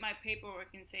 submit my paperwork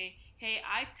and say, hey,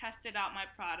 I've tested out my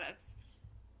products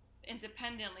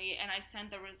independently and I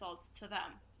send the results to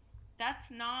them.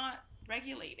 That's not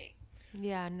regulating.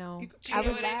 Yeah, no. You could I pay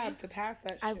a was lab to pass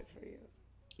that I- shit for you.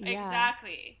 yeah.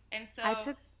 Exactly. And so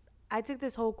I took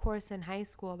this whole course in high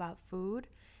school about food.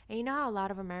 And you know how a lot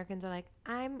of Americans are like,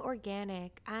 I'm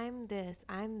organic, I'm this,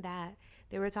 I'm that.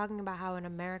 They were talking about how in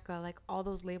America, like all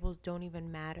those labels don't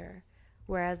even matter.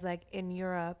 Whereas like in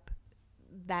Europe,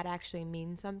 that actually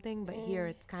means something, but here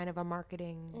it's kind of a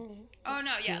marketing. oh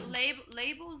no, yeah, scheme.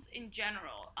 labels in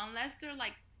general, unless they're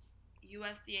like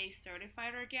USDA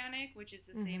certified organic, which is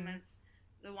the same as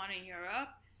the one in Europe,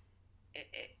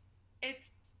 it's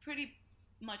pretty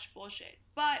much bullshit.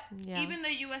 But Yeah. even the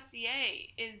USDA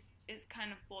is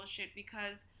kind of bullshit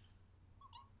because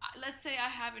let's say I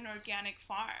have an organic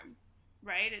farm,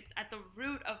 right? At the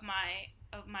root of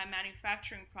my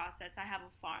manufacturing process, I have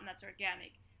a farm that's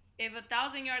organic. If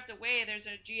 1,000 yards away there's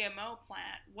a GMO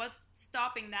plant, what's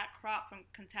stopping that crop from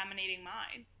contaminating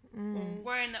mine?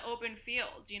 We're in the open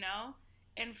field, you know?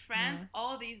 In France,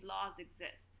 all these laws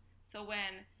exist. So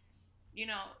when, you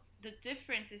know, the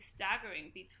difference is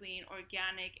staggering between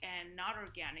organic and not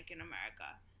organic in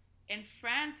America. In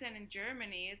France and in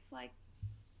Germany, it's like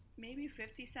maybe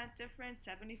 50-cent difference,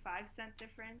 75-cent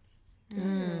difference.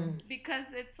 Because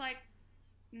it's like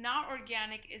not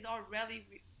organic is already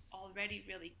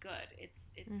really good.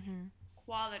 It's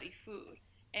quality food.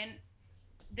 And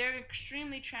they're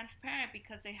extremely transparent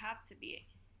because they have to be.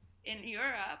 In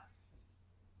Europe,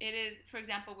 it is, for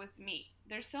example, with meat.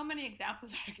 There's so many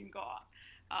examples I can go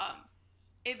on.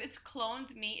 If it's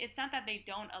cloned meat, it's not that they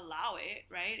don't allow it,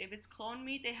 right? If it's cloned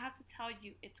meat, they have to tell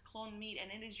you it's cloned meat,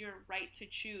 and it is your right to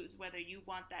choose whether you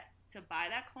want that to buy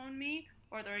that cloned meat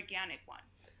or the organic one.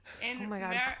 Oh my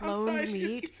God, I'm clone sorry, she just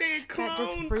meat. keeps saying clone, That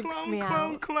just freaks clone, me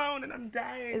clone, out. clone, and I'm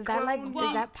dying. Is that like Clone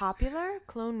is that meat. popular?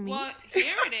 Clone meat? Well,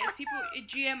 here it is. People,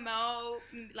 GMO,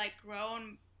 like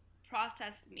grown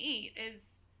processed meat is,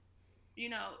 you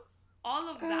know, all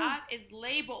of that is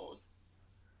labeled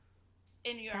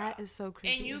in Europe. That is so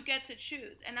creepy. And you get to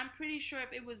choose. And I'm pretty sure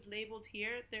if it was labeled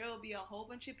here, there will be a whole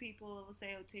bunch of people who will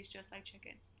say it tastes just like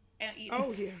chicken and eat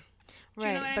Oh it. yeah. Do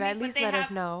you know Right, what I but mean? at But least they let us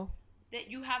have- know. That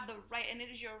you have the right, and it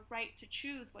is your right to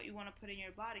choose what you want to put in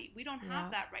your body. We don't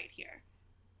have that right here.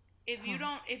 If you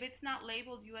don't, if it's not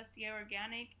labeled USDA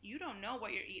organic, you don't know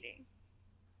what you're eating.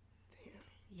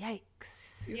 Yikes.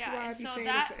 See, this Yeah, is why I and be so saying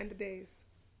that- it's the end of days.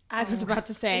 I was about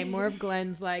to say more of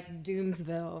Glenn's like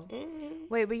Doomsville.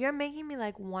 Wait, but you're making me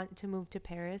like want to move to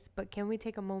Paris, but can we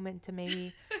take a moment to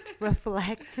maybe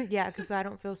reflect? Yeah, because I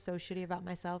don't feel so shitty about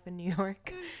myself in New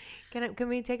York. Can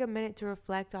we take a minute to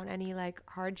reflect on any like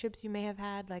hardships you may have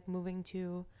had, like moving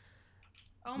to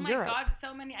Oh my Europe? God,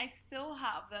 so many. I still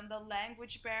have them. The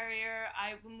language barrier.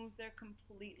 I moved there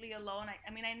completely alone.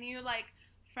 I mean, I knew like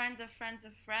friends of friends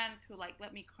of friends who like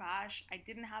let me crash. I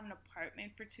didn't have an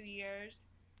apartment for 2 years.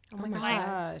 Oh my Oh my God.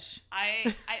 gosh.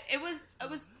 It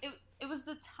was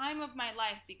the time of my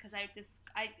life because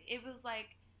it was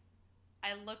like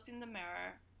I looked in the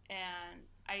mirror and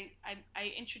I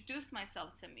introduced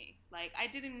myself to me. Like I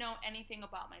didn't know anything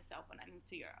about myself when I moved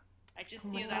to Europe. I just Oh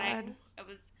my knew that God.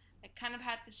 I kind of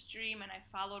had this dream and I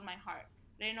followed my heart.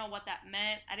 I didn't know what that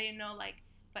meant. I didn't know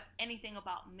but anything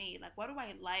about me. Like what do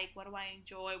I like? What do I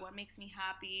enjoy? What makes me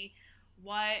happy?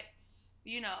 What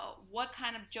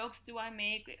kind of jokes do I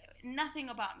make? Nothing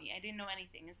about me. I didn't know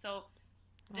anything. And so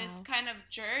this Wow. kind of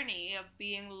journey of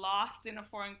being lost in a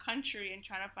foreign country and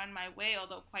trying to find my way,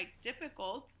 although quite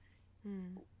difficult,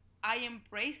 I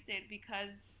embraced it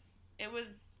because it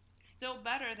was still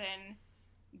better than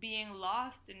being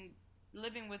lost and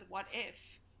living with what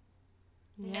if.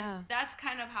 Yeah. And that's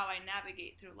kind of how I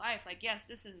navigate through life. Like, yes,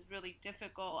 this is really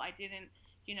difficult.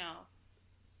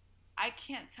 I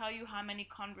can't tell you how many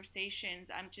conversations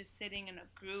I'm just sitting in a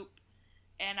group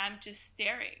and I'm just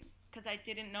staring because I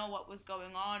didn't know what was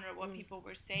going on or what people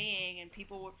were saying, and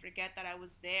people would forget that I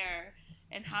was there.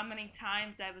 And how many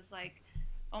times I was like,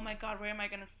 oh my God, where am I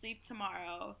going to sleep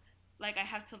tomorrow? Like, I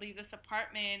have to leave this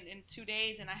apartment in 2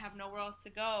 days and I have nowhere else to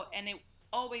go. And it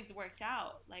always worked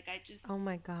out. Like, I just Oh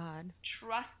my God.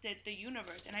 trusted the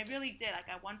universe. And I really did. Like,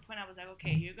 at one point I was like,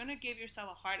 okay, you're going to give yourself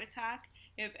a heart attack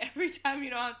if every time you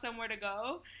don't have somewhere to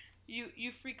go,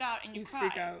 you freak out and you cry.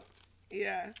 freak out.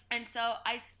 Yeah. And so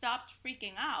I stopped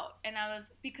freaking out, and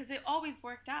because it always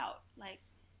worked out.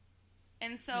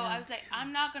 And so I was like,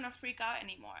 I'm not going to freak out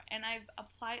anymore. And I've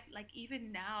applied, like,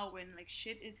 even now when, like,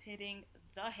 shit is hitting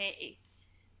the hay,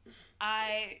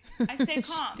 I stay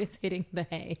calm. Just hitting the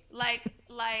hay. Like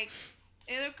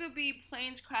it could be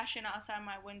planes crashing outside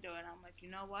my window, and I'm like, you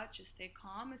know what? Just stay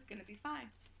calm. It's gonna be fine.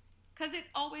 Cause it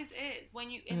always is when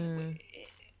you.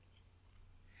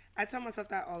 I tell myself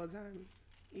that all the time,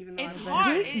 even though It's I'm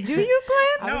hard. Do you,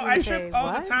 Glenn? No, was I gonna trip say, all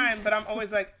the what? time, but I'm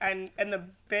always like, and in the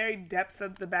very depths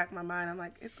of the back of my mind, I'm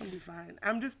like, it's gonna be fine.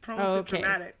 I'm just prone to Okay.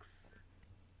 dramatics.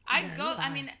 I go. I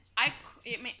mean,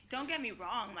 don't get me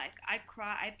wrong. Like I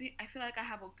cry. I feel like I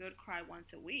have a good cry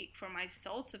once a week for my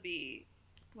soul to be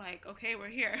like, okay, we're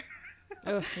here.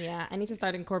 Oh, yeah. I need to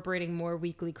start incorporating more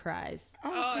weekly cries.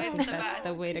 Oh, I it's think the that's best.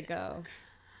 the way to go.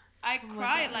 I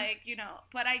cry like, you know,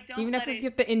 but I don't. Even if let you it,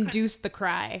 have to induce the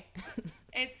cry.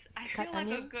 It's. I feel Cut like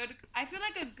onions? I feel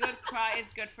like a good cry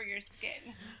is good for your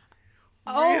skin.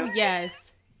 Oh, yes.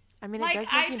 I mean, Like, it does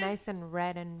I make you just- nice and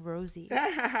red and rosy.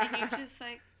 And you just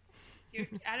like.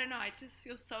 I don't know. I just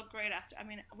feel so great after. I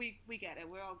mean, we get it.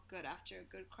 We're all good after a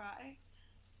good cry,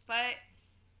 but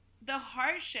the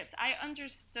hardships I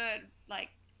understood. Like,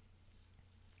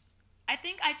 I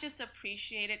think I just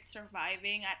appreciated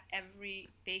surviving at every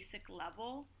basic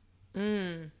level,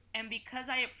 and because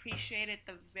I appreciated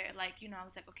I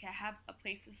was like, okay, I have a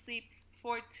place to sleep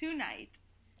for 2 nights.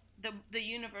 The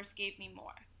universe gave me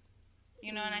more,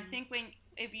 and I think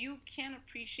if you can't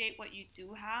appreciate what you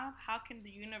do have, how can the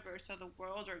universe or the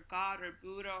world or God or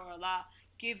Buddha or Allah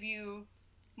give you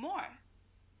more?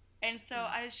 And so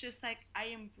I was just like, I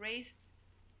embraced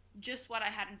just what I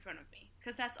had in front of me,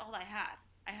 because that's all I had.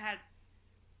 I had,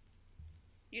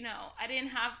 I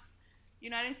didn't have,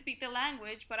 I didn't speak the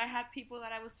language, but I had people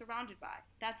that I was surrounded by.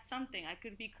 That's something. I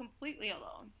could be completely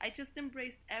alone. I just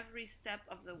embraced every step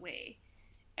of the way.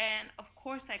 And of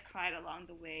course I cried along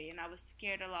the way, and I was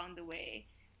scared along the way.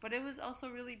 But it was also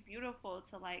really beautiful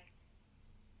to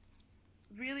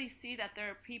really see that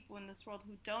there are people in this world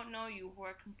who don't know you, who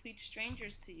are complete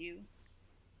strangers to you,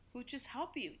 who just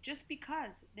help you just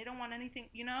because they don't want anything,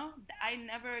 I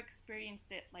never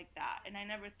experienced it like that, and I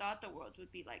never thought the world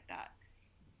would be like that.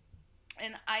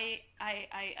 And I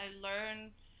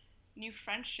learned new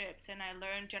friendships, and I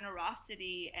learned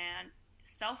generosity and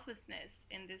selflessness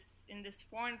in this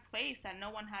foreign place that no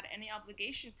one had any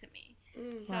obligation to me.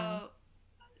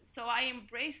 So I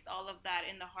embraced all of that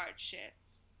in the hardship,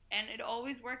 and it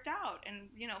always worked out. And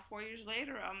 4 years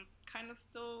later, I'm kind of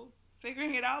still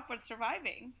figuring it out, but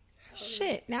surviving.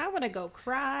 Shit, now I want to go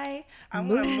cry, I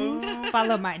want to move.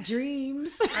 follow my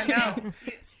dreams. I know.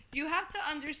 You have to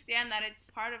understand that it's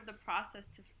part of the process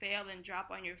to fail and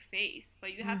drop on your face,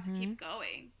 but you have to keep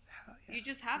going. Yeah. You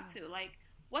just have to. Like,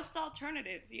 what's the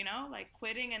alternative, Like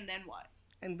quitting and then what?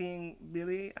 And being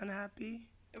really unhappy.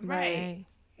 Right.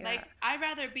 Yeah. Like, I'd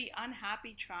rather be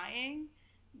unhappy trying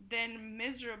than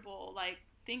miserable, like,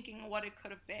 thinking what it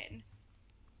could have been.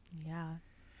 Yeah.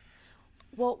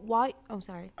 Well, why? Oh,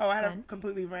 sorry. Oh, I had Glenn? a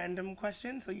completely random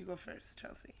question, so you go first,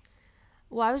 Chelsea.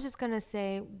 Well, I was just gonna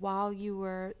say, while you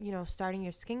were, starting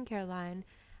your skincare line,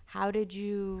 how did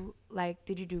you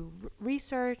did you do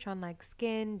research on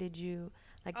skin? Did you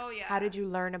Oh, yeah. how did you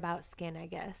learn about skin, I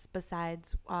guess,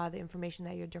 besides the information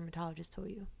that your dermatologist told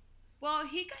you? Well,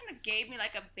 he kind of gave me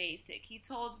like a basic. He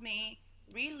told me,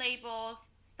 read labels,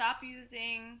 stop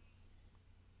using.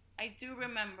 I do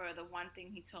remember the one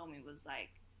thing he told me was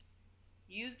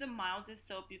use the mildest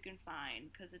soap you can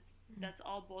find, because that's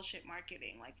all bullshit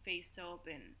marketing, like face soap,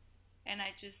 and I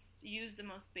just used the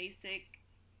most basic.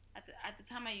 At the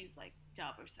time I used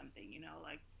Dove or something,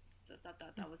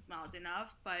 that was mild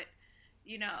enough, but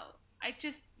I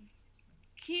just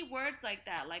keywords like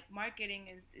that, like marketing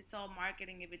it's all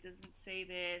marketing if it doesn't say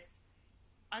this.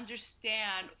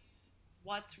 Understand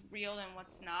what's real and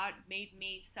what's not made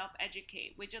me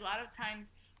self-educate, which a lot of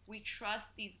times we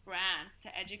trust these brands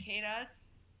to educate us,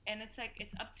 and it's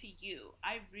up to you.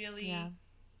 I really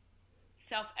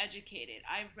self-educated.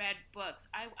 I read books.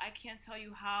 I can't tell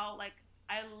you how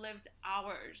I lived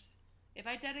hours. If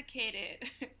I dedicated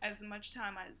as much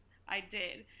time as I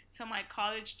did to my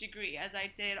college degree as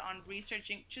I did on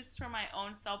researching just for my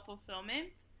own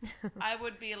self-fulfillment, I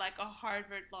would be like a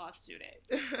Harvard law student.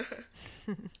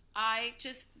 I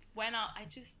just went out, I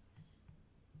just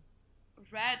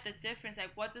read the difference,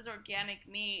 what does organic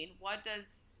mean? What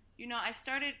does,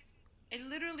 I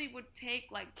literally would take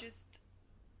just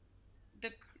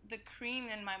the cream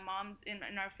in my mom's, in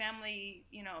our family,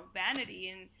 vanity,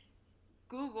 and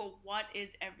Google what is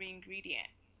every ingredient.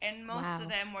 And most of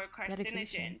them were carcinogens.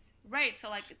 Dedication. Right,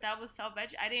 so that was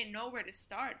self-edu. I didn't know where to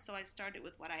start, so I started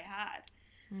with what I had.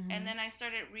 And then I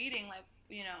started reading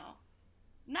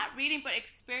not reading, but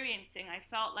experiencing. I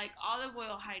felt like olive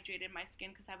oil hydrated my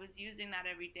skin because I was using that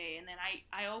every day. And then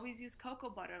I always use cocoa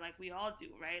butter like we all do,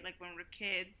 right? Like when we're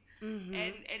kids. Mm-hmm.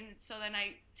 And so then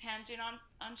I tangent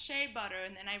on shea butter,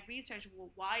 and then I research,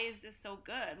 well, why is this so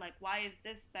good? Like, why is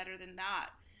this better than that?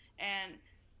 And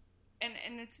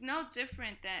it's no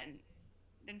different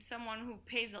than someone who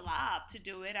pays a lab to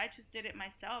do it. I just did it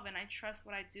myself, and I trust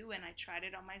what I do, and I tried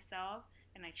it on myself,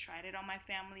 and I tried it on my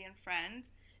family and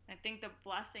friends. And I think the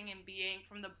blessing in being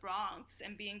from the Bronx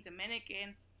and being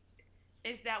Dominican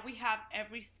is that we have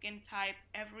every skin type,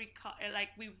 every color. Like,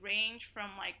 we range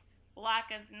from like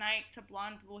black as night to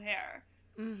blonde blue hair.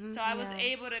 Mm-hmm. So I was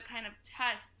able to kind of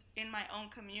test in my own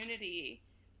community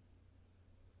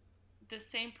the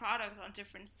same products on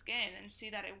different skin and see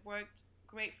that it worked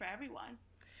great for everyone.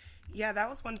 Yeah, that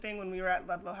was one thing when we were at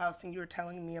Ludlow House and you were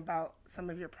telling me about some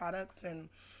of your products and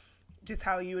just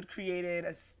how you had created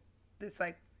this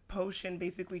like potion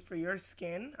basically for your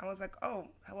skin. I was like, oh,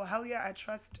 well, hell yeah, I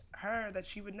trust her that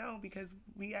she would know because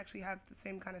we actually have the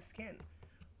same kind of skin.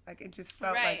 Like, it just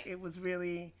felt like it was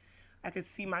really, I could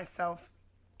see myself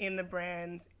in the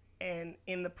brand and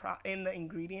in the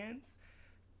ingredients.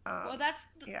 Well, that's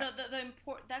the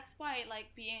important. That's why, like,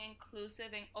 being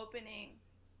inclusive and opening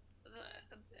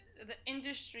the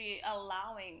industry,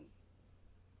 allowing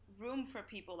room for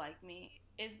people like me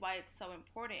is why it's so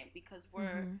important, because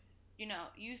we're, you know,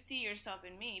 you see yourself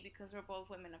in me because we're both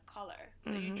women of color.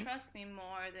 So you trust me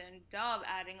more than Dove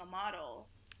adding a model.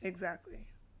 Exactly.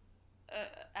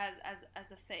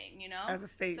 As a thing, you know? As a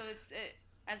face. So it's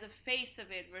as a face of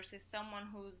it versus someone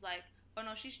who's like, oh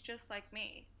no, she's just like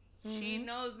me. She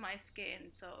knows my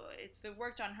skin, so if it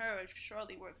worked on her, it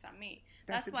surely works on me.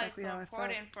 That's exactly why it's so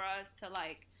important for us to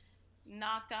like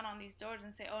knock down on these doors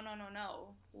and say, oh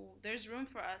no, there's room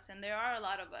for us, and there are a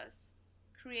lot of us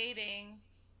creating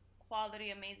quality,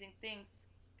 amazing things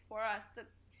for us.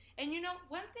 And you know,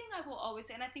 one thing I will always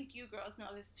say, and I think you girls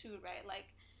know this too, right? Like,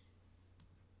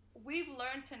 we've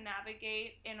learned to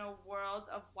navigate in a world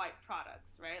of white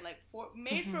products, right? Like,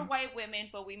 made for white women,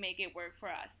 but we make it work for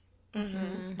us.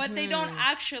 But they don't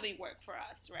actually work for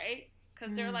us, right?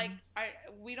 Because they're like,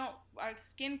 our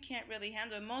skin can't really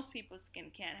handle, most people's skin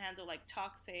can't handle like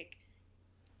toxic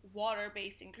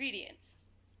water-based ingredients.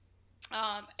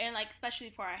 And like,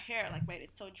 especially for our hair, like, right,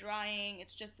 it's so drying, it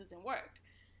just doesn't work.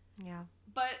 Yeah.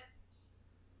 But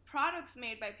products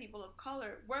made by people of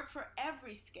color work for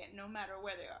every skin, no matter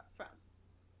where they are from.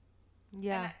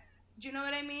 Yeah. Do you know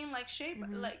what I mean? Like, shape,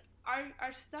 like,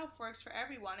 our stuff works for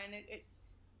everyone, and it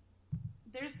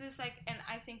there's this, like, and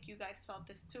I think you guys felt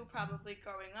this too, probably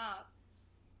growing up.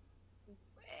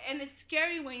 And it's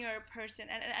scary when you're a person,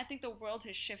 and I think the world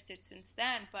has shifted since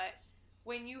then, but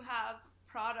when you have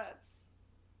products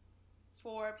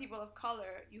for people of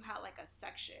color, you had like a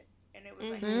section, and it was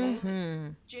like,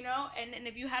 do you know? And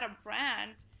if you had a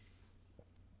brand,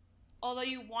 although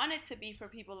you want it to be for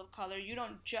people of color, you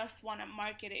don't just want to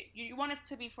market it. You want it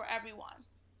to be for everyone.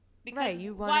 Because right,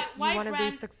 you want to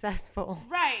be successful.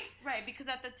 Right. Because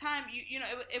at the time, you know,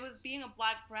 it was being a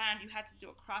black brand, you had to do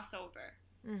a crossover,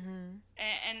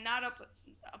 and not up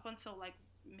until like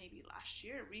maybe last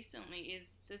year, recently,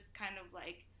 is this kind of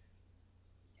like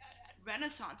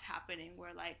renaissance happening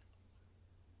where like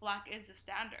black is the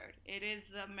standard. It is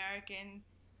the American,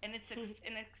 and it's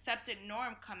an accepted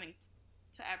norm coming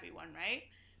to everyone, right?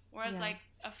 Whereas like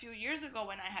a few years ago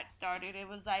when I had started, it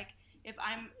was like, if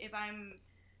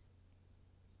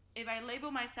I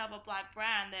label myself a black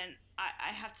brand, then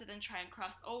I have to then try and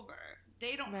cross over.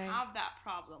 They don't have that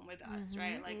problem with us,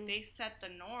 right? Like, they set the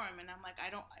norm, and I'm like,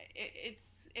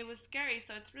 it was scary.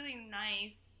 So it's really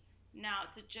nice now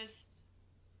to just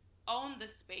own the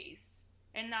space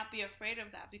and not be afraid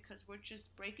of that, because we're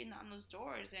just breaking down those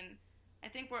doors. And I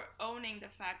think we're owning the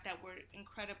fact that we're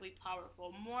incredibly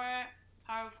powerful, more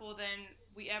powerful than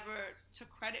we ever took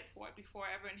credit for before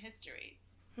ever in history.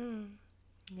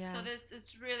 Yeah. So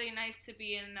it's really nice to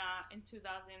be in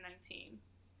 2019.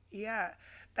 Yeah,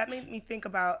 that made me think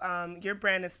about your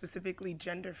brand is specifically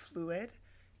gender fluid.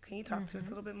 Can you talk to us a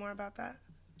little bit more about that?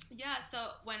 Yeah,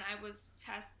 so when I was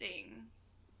testing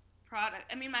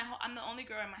product, I mean, I'm the only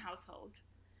girl in my household,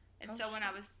 and when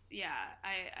I was,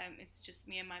 it's just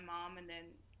me and my mom, and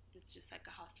then it's just like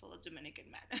a house full of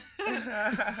Dominican men.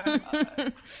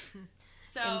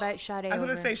 So invite Sade I was over.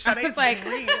 gonna say Sade's like,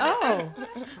 green. oh.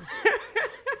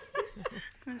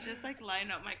 just like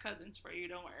line up my cousins for you,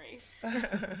 don't worry.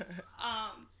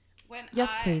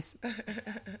 Please.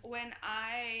 When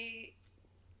I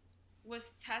was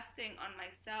testing on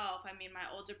myself, I mean, my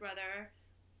older brother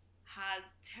has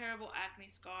terrible acne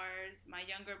scars. My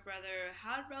younger brother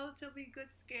had relatively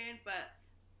good skin, but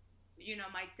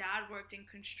My dad worked in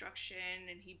construction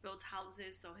and he built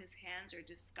houses, so his hands are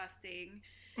disgusting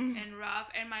and rough.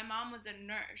 And my mom was a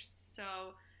nurse,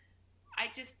 so I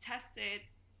just tested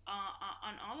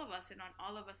on all of us, and on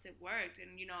all of us it worked.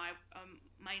 And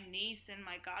my niece and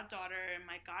my goddaughter and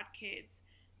my godkids,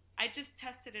 I just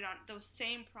tested it on those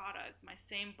same product, my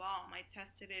same balm. I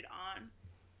tested it on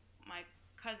my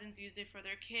cousins, used it for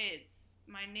their kids.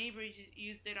 My neighbors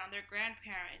used it on their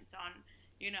grandparents.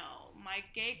 My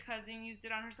gay cousin used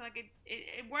it on herself. Like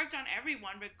it worked on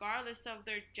everyone, regardless of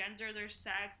their gender, their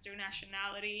sex, their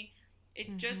nationality.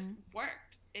 It just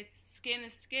worked. It's skin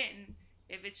is skin.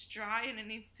 If it's dry and it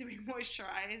needs to be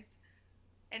moisturized,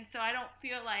 and so I don't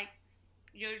feel like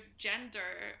your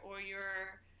gender or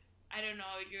I don't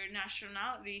know, your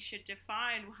nationality should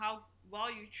define how well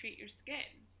you treat your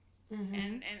skin.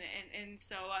 And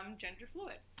so I'm gender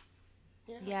fluid.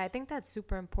 Yeah, I think that's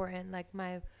super important. Like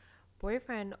my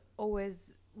boyfriend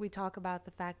always, we talk about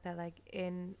the fact that like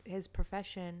in his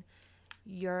profession,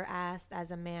 you're asked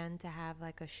as a man to have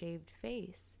like a shaved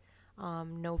face,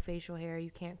 no facial hair.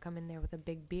 You can't come in there with a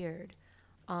big beard.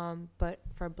 But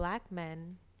for black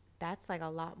men, that's like a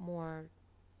lot more,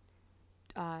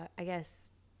 I guess,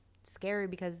 scary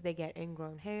because they get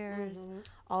ingrown hairs,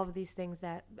 all of these things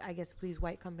that I guess these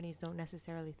white companies don't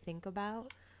necessarily think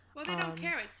about. Well, they don't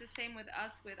care. It's the same with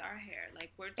us with our hair.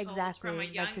 Like we're told Exactly, from a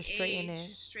young like to straighten age,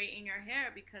 it. straighten your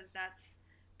hair because that's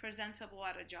presentable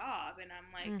at a job. And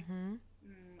I'm like,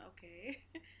 okay.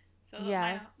 So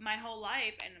Yeah. my whole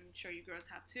life, and I'm sure you girls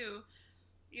have too,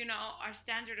 our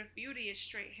standard of beauty is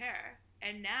straight hair.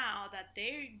 And now that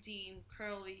they deem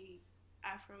curly,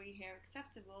 afro-y hair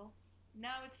acceptable,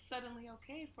 now it's suddenly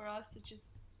okay for us to just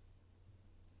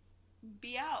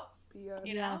be out. Yes.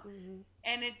 You know,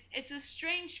 and it's a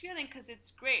strange feeling because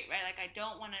it's great, right? Like I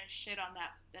don't want to shit on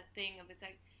that thing of it's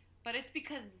like, but it's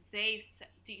because they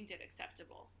deemed it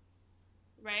acceptable,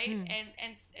 right?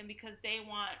 And because they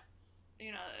want,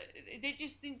 they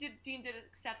just deemed it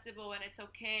acceptable and it's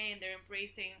okay, and they're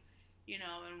embracing,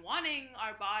 and wanting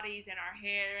our bodies and our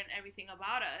hair and everything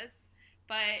about us,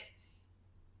 but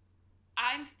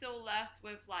I'm still left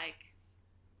with like,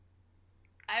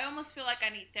 I almost feel like I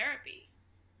need therapy.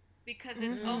 Because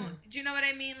it's, do you know what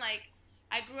I mean? Like,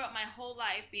 I grew up my whole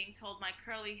life being told my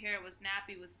curly hair was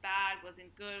nappy, was bad,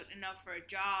 wasn't good enough for a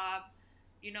job.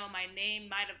 My name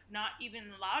might have not even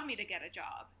allowed me to get a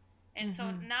job. And so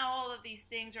now all of these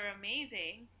things are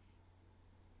amazing.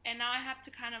 And now I have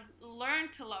to kind of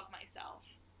learn to love myself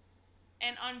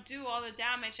and undo all the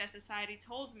damage that society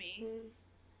told me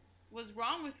was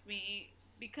wrong with me,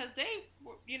 because they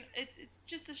were, it's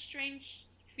just a strange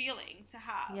feeling to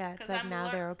have. Yeah, it's like now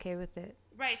they're okay with it.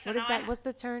 Right. So what is that? What's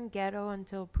the term? Ghetto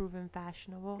until proven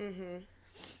fashionable.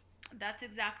 That's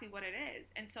exactly what it is.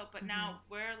 And so, but now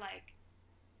we're like,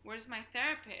 where's my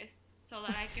therapist so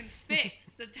that I can fix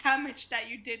the damage that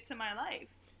you did to my life?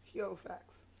 Yo,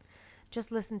 facts.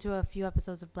 Just listen to a few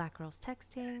episodes of Black Girls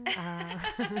Texting.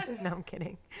 No, I'm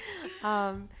kidding.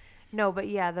 No, but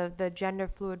yeah, the gender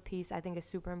fluid piece I think is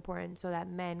super important so that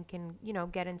men can,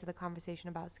 get into the conversation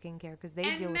about skincare because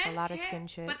they deal with a lot of skin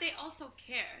shit. But they also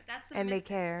care. That's the they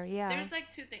care, yeah. There's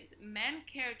like two things. Men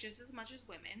care just as much as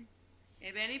women.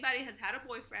 If anybody has had a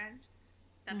boyfriend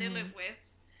that they live with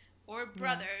or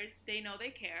brothers, they know they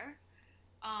care.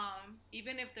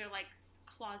 Even if they're like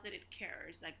closeted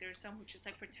carers, like there's some who just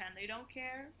like pretend they don't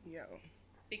care. Yo.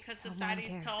 Because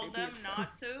society's told them not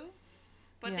to.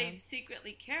 But they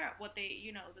secretly care what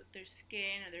they, their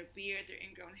skin or their beard, their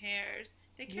ingrown hairs.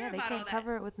 They care about all that. Yeah, they can't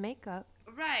cover it with makeup.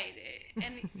 Right,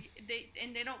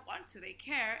 and they don't want to. They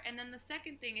care. And then the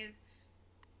second thing is,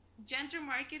 gender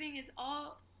marketing is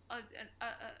all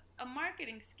a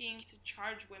marketing scheme to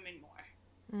charge women more.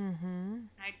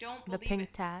 I don't believe the pink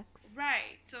it. tax.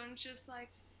 Right. So I'm just like,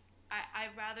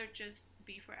 I'd rather just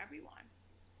be for everyone.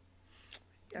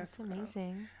 Yes, that's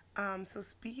amazing. So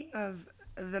speaking of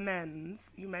the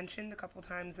men's, you mentioned a couple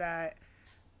times that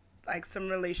like some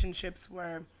relationships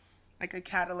were like a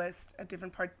catalyst at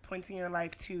different points in your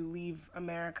life to leave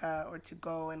America or to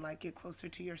go and like get closer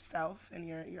to yourself and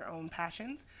your own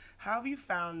passions. How have you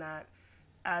found that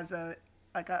as a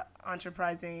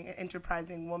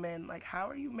enterprising woman? Like, how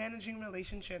are you managing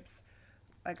relationships?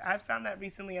 Like, I've found that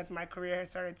recently as my career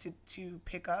has started to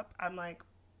pick up, I'm like,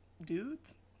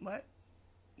 dudes, what?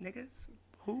 Niggas?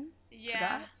 Who?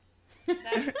 Yeah.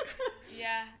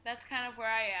 That's kind of where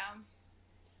I am.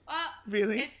 Well,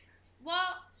 really?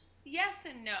 Yes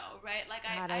and no, right? Like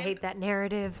God, I hate that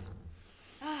narrative.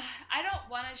 I don't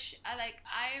want to.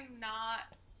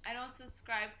 I don't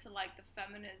subscribe to like the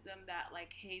feminism that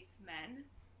like hates men.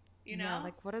 you Yeah, know?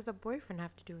 like what does a boyfriend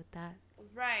have to do with that?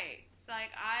 Right. It's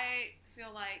like I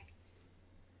feel like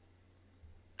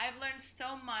I've learned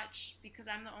so much because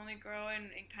I'm the only girl in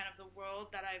kind of the world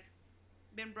that I've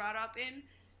been brought up in.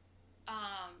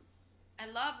 Um, I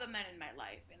love the men in my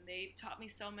life, and they've taught me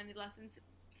so many lessons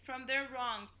from their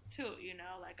wrongs too.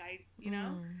 Like Mm.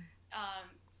 Um,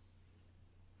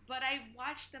 but I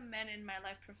watch the men in my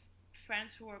life,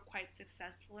 friends who are quite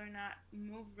successful or not,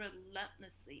 move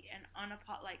relentlessly and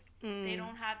like they Mm.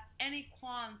 don't have any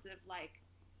qualms of like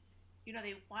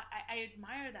they want. I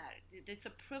admire that. It's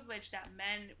a privilege that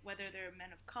men, whether they're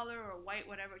men of color or white,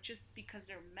 whatever, just because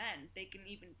they're men, they can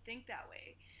even think that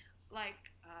way.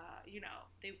 Like,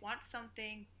 they want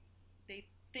something, they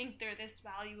think they're this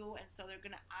valuable, and so they're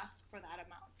gonna ask for that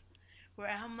amount. Where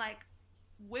I'm like,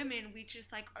 women, we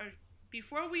just like are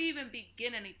before we even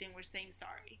begin anything, we're saying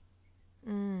sorry,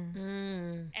 Mm.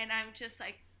 Mm. and I'm just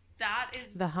like, that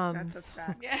is The That's a hums.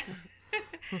 fact. yeah.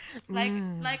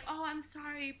 Mm. Like, oh, I'm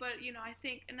sorry, but I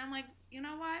think, and I'm like, you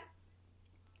know what?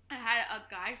 I had a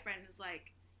guy friend who's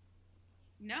like,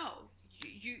 no,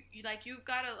 you like, you've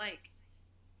gotta like,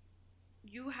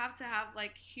 you have to have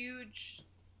like huge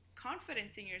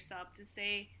confidence in yourself to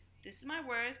say, this is my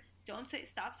worth. Don't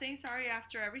stop saying sorry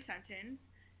after every sentence,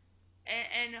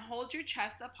 and hold your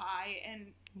chest up high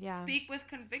and Yeah. speak with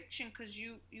conviction because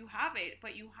you have it,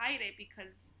 but you hide it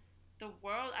because the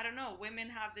world, I don't know, women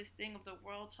have this thing of the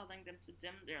world telling them to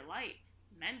dim their light.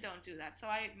 Men don't do that, so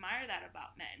I admire that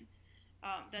about men,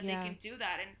 that they Yeah. can do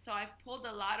that. And so I've pulled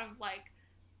a lot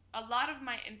of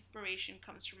my inspiration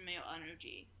comes from male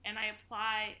energy, and I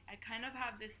kind of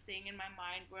have this thing in my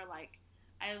mind where like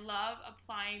I love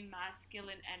applying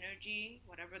masculine energy,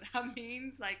 whatever that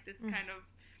means, like this Mm. kind of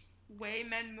way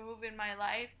men move in my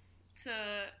life,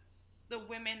 to the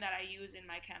women that I use in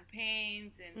my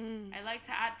campaigns, and Mm. I like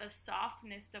to add the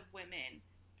softness of women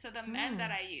to the men that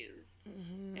Mm. I use.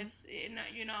 It's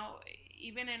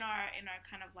even in our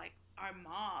kind of like our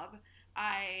mob,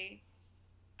 I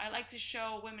I like to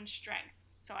show women strength.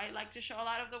 So I like to show a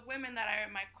lot of the women that are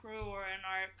in my crew or in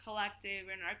our collective,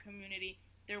 in our community,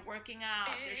 their working out,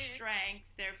 their strength,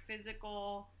 their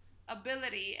physical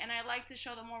ability. And I like to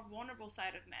show the more vulnerable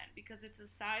side of men because it's a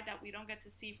side that we don't get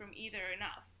to see from either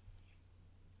enough.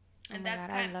 Oh And my that's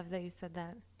God, I kind love that you said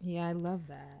that. Yeah, I love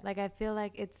that. Like, I feel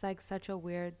like it's like such a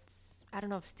weird, I don't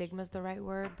know if stigma's the right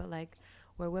word, but like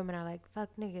where women are like, fuck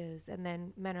niggas, and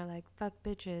then men are like, fuck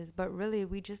bitches. But really,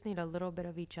 we just need a little bit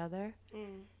of each other.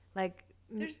 Mm. Like,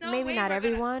 there's no maybe way not we're gonna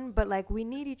everyone, but like we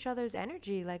need each other's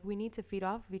energy. Like, we need to feed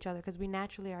off of each other because we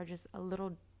naturally are just a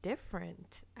little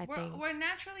different, I think. we're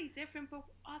naturally different, but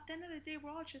at the end of the day, we're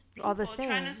all just people All the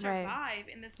trying to same, right. survive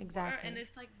in this world, Exactly. and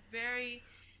it's like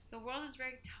the world is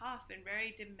very tough and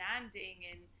very demanding,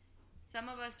 and some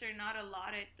of us are not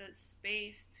allotted the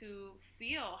space to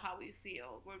feel how we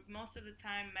feel. Where most of the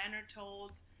time, men are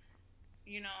told,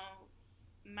 you know,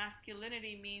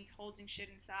 masculinity means holding shit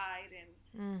inside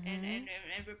Mm-hmm.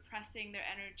 and repressing their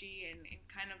energy, and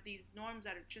kind of these norms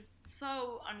that are just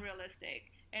so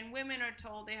unrealistic. And women are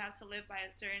told they have to live by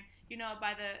a certain,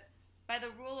 by the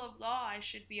rule of law, I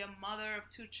should be a mother of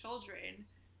 2 children.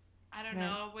 I don't Right.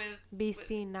 know, Be with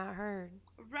seen, not heard.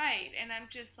 right. And I'm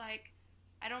just like,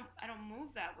 I don't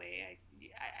move that way.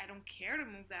 I don't care to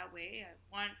move that way.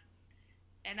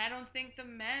 And I don't think the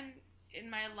men in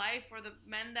my life, or the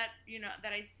men that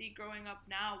that I see growing up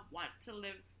now, want to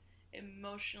live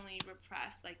emotionally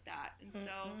repressed like that. And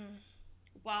so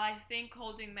while I think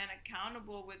holding men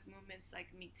accountable with movements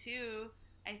like Me Too,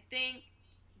 I think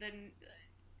the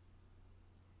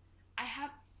I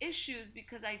have issues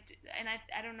because I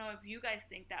don't know if you guys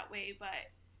think that way, but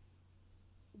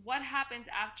what happens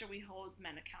after we hold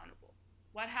men accountable?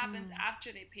 What happens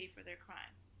after they pay for their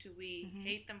crime? Do we Mm-hmm.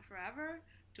 hate them forever?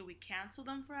 Do we cancel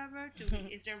them forever?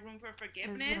 Is there room for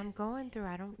forgiveness? That's what I'm going through.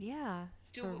 I don't, yeah,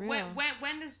 Do for real.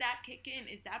 when does that kick in?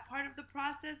 Is that part of the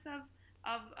process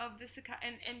of this?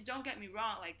 And don't get me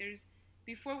wrong, like there's,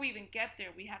 before we even get there,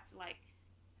 we have to like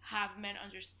have men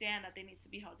understand that they need to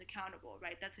be held accountable,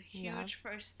 right? That's a huge Yeah.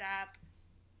 first step.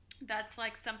 That's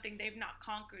like something they've not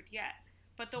conquered yet.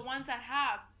 But the ones that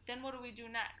have, then what do we do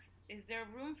next? Is there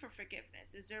room for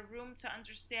forgiveness? Is there room to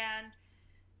understand,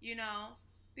 you know?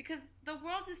 Because the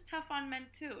world is tough on men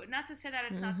too. Not to say that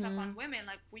it's not tough on women.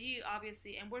 Like, we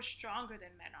obviously, and we're stronger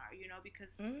than men are,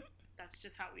 because that's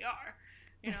just how we are,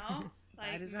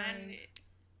 By like design. men.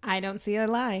 I don't see a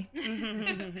lie.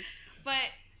 But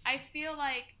I feel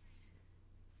like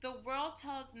the world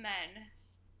tells men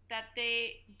that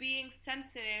they, being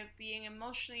sensitive, being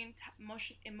emotionally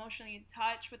in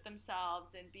touch with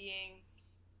themselves, and being,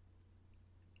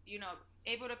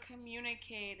 able to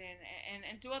communicate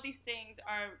and do all these things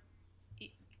are,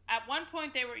 at one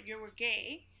point you were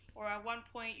gay, or at one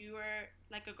point you were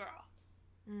like a girl.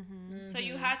 So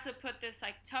you had to put this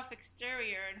like tough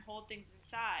exterior and hold things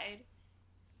inside.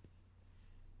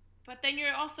 But then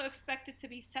you're also expected to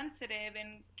be sensitive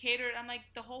and catered. I'm like,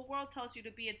 the whole world tells you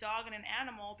to be a dog and an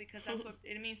animal because that's what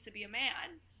it means to be a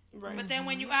man. Right. But then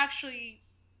when you actually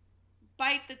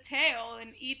bite the tail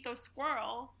and eat the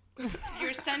squirrel,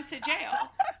 you're sent to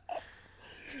jail.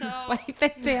 So bite the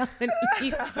tail and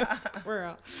eat the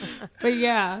squirrel. But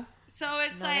yeah. So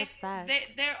it's No, like that's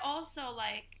facts. they're also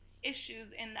like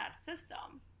issues in that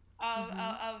system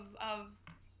of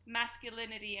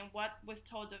masculinity and what was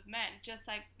told of men. Just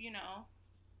like, you know,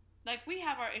 like we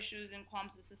have our issues and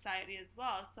qualms in society as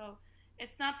well. So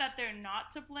it's not that they're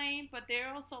not to blame, but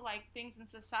they're also like things in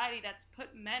society that's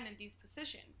put men in these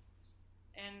positions.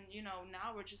 And, you know,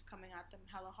 now we're just coming at them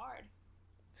hella hard.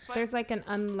 But There's like an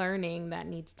unlearning that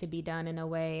needs to be done in a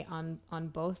way on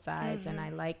both sides. And I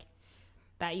like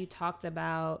that you talked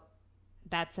about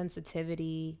that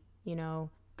sensitivity, you know,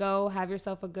 go have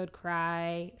yourself a good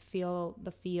cry, feel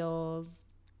the feels,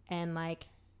 and like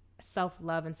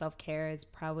self-love and self-care is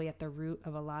probably at the root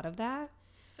of a lot of that.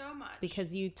 so much.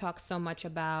 Because you talk so much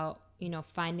about, you know,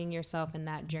 finding yourself in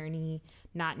that journey,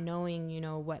 not knowing, you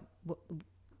know, what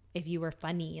if you were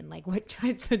funny and like what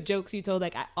types of jokes you told,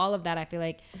 like all of that. I feel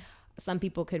like some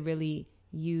people could really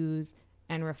use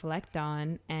and reflect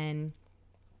on. And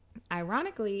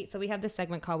ironically, so we have this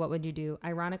segment called What Would You Do?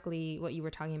 Ironically, what you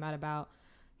were talking about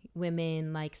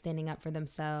women like standing up for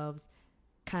themselves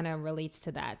kind of relates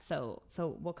to that. So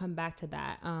we'll come back to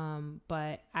that.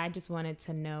 But I just wanted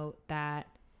to note that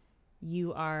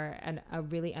you are a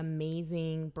really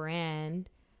amazing brand,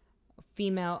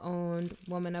 female owned,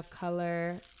 woman of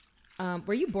color.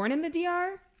 Were you born in the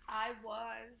DR? I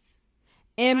was.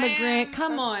 Immigrant.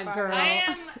 Come That's on, fire. girl. I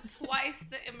am twice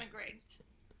the immigrant,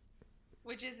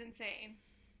 which is insane.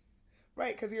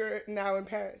 Right, because you're now in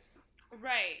Paris.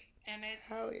 Right. And it's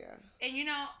Hell yeah. and you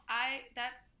know, I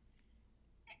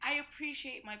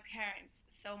appreciate my parents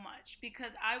so much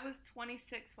because I was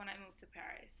 26 when I moved to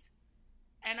Paris.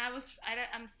 And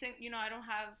you know, I don't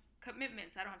have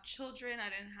commitments. I don't have children. I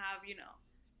didn't have, you know,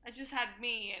 I just had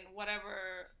me and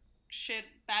whatever shit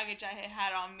baggage I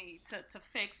had on me to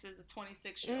fix as a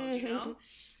 26-year-old, you know?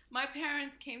 My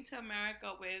parents came to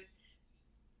America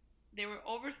they were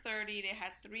over 30, they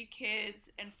had 3 kids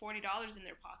and $40 in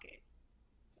their pocket.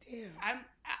 Damn.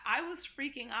 I was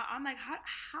freaking out. I'm like,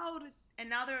 how did, and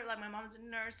now they're like, my mom's a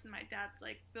nurse and my dad's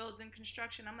like builds in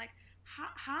construction. I'm like,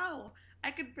 how?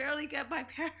 I could barely get by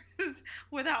Paris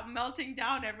without melting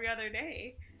down every other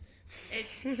day.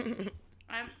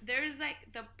 There's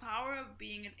like the power of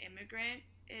being an immigrant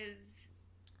is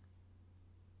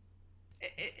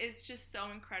just so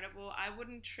incredible. I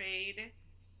wouldn't trade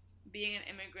being an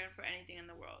immigrant for anything in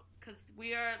the world because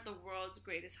we are the world's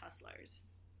greatest hustlers.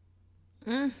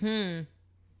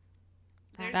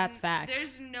 That's facts.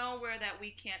 There's nowhere that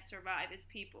we can't survive as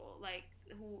people. Like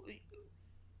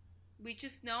we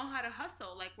just know how to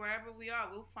hustle. Like wherever we are,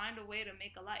 we'll find a way to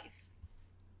make a life.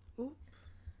 Ooh.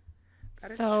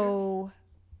 That is So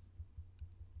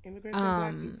true. Immigrants and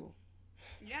black people.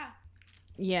 Yeah.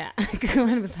 yeah,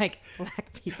 Glenn was like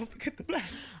black people. Don't forget the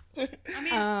blacks. I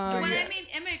mean, when I mean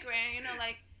immigrant, you know,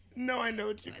 like No, I know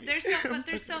what you mean. there's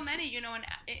so many, you know, in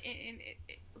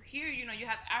here, you know, you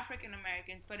have African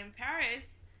Americans, but in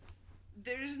Paris,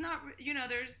 there's not, you know,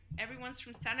 everyone's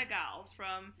from Senegal,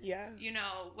 from you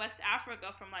know, West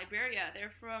Africa, from Liberia. They're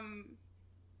from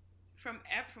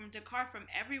Dakar, from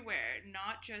everywhere,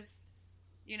 not just,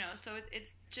 you know. So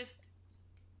it's just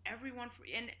everyone.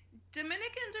 And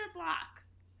Dominicans are black.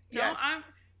 So Yes.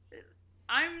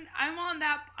 I'm on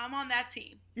that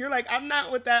team. You're like, I'm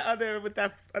not with that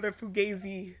other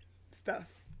fugazi stuff.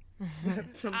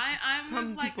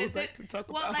 I'm like people like to talk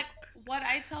about. like what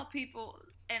I tell people,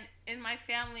 and in my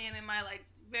family and in my like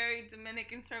very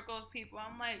Dominican circle of people,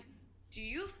 I'm like, do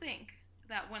you think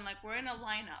that when like we're in a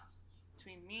lineup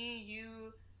between me,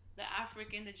 you, the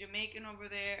African, the Jamaican over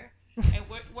there, and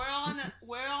we're all in a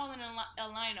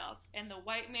lineup, and the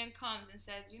white man comes and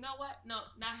says, you know what? No,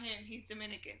 not him. He's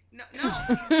Dominican. No,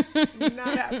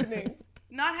 Not happening.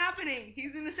 not happening.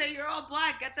 He's gonna say you're all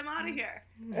black. Get them out of here.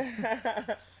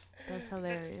 That's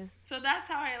hilarious. So that's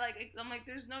how I'm like,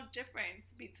 there's no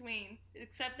difference between,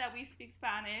 except that we speak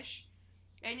Spanish,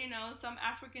 and you know, some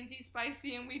Africans eat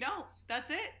spicy and we don't. That's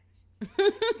it.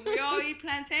 We all eat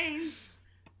plantains.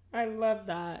 I love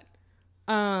that.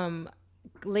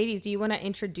 Ladies, do you want to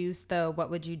introduce the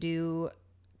What Would You Do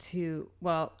to,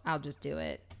 well, I'll just do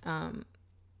it.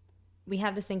 We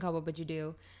have this thing called What Would You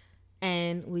Do?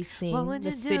 and we What sing would the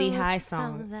you do City if High the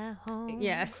sun's song. at home?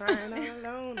 Yes. Crying all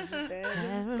alone on the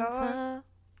bedroom floor.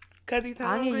 Cause he's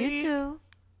Anya, hungry. you too.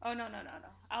 Oh no.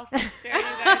 I'll spare you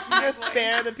guys my Just voice.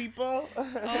 spare the people. Oh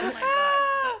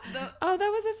my god. Oh, that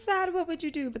was a sad what would you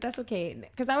do, but that's okay.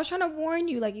 Because I was trying to warn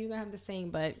you, like, you're going to have to sing,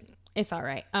 but it's all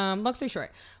right. Long story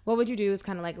short, what would you do is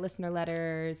kind of like listener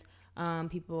letters.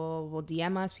 People will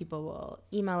DM us, people will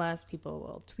email us, people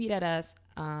will tweet at us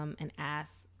and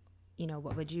ask, you know,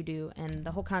 what would you do? And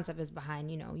the whole concept is behind,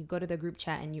 you know, you go to the group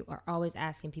chat and you are always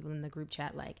asking people in the group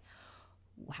chat, like,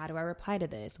 how do I reply to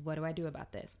this? What do I do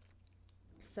about this?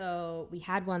 So we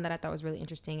had one that I thought was really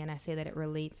interesting, and I say that it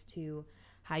relates to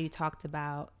how you talked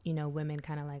about, you know, women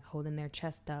kind of like holding their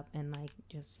chest up and like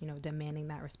just, you know, demanding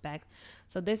that respect.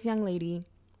 So this young lady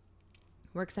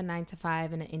works a 9 to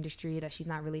 5 in an industry that she's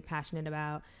not really passionate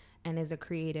about and is a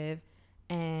creative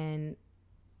and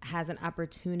has an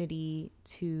opportunity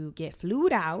to get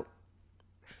flued out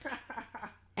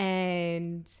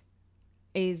and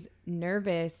is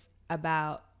nervous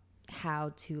about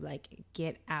how to like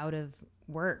get out of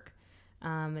work.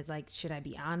 It's like, should I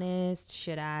be honest?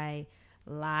 Should I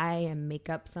lie and make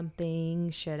up something?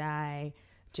 Should I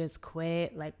just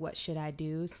quit? Like, what should I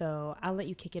do? So I'll let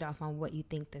you kick it off on what you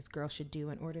think this girl should do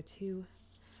in order to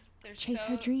chase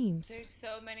her dreams. There's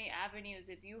so many avenues.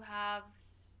 If you have,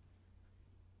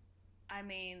 I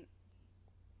mean,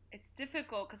 it's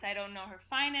difficult because I don't know her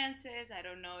finances. I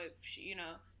don't know if she, you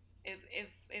know,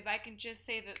 if I can just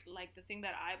say that, like, the thing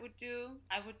that I would do,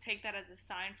 I would take that as a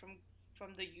sign from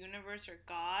the universe or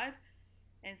God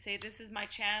and say, this is my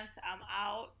chance, I'm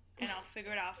out, and I'll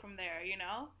figure it out from there, you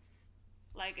know?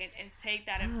 Like, and take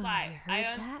that and fly. I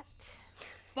heard that.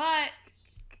 But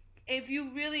if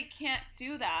you really can't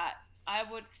do that, I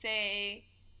would say,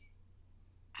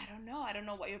 I don't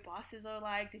know what your bosses are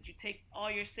like. Did you take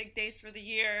all your sick days for the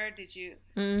year? Did you?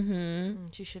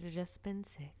 She should have just been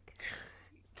sick.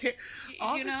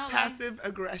 All you this know, passive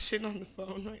aggression on the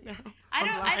phone right now. I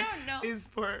online don't know. Is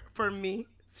for me.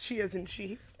 She isn't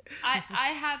she.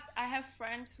 I have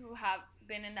friends who have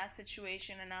been in that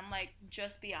situation, and I'm like,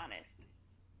 just be honest.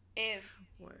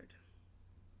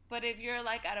 But if you're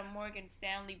like at a Morgan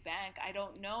Stanley bank, I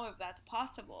don't know if that's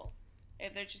possible.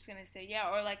 If they're just gonna say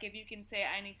yeah, or like if you can say,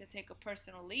 I need to take a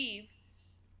personal leave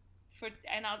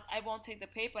and I won't take the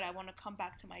pay, but I want to come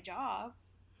back to my job.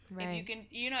 Right. If you can,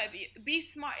 you know, if you be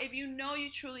smart, if you know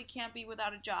you truly can't be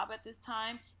without a job at this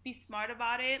time, be smart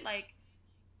about it. Like,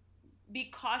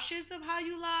 be cautious of how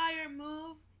you lie or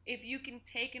move. If you can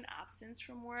take an absence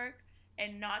from work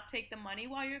and not take the money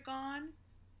while you're gone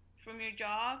from your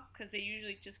job, because they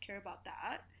usually just care about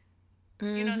that.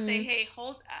 You know, say, hey,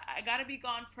 I gotta be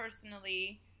gone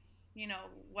personally, you know,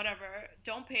 whatever.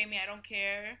 Don't pay me, I don't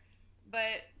care.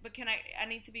 But can I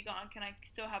need to be gone. Can I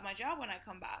still have my job when I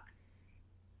come back?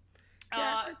 Yeah,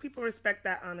 I feel like people respect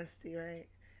that honesty, right?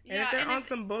 And yeah, if they're on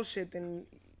some bullshit, then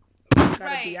you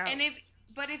gotta be out. And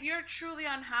if you're truly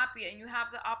unhappy and you have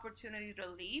the opportunity to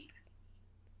leap,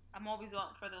 I'm always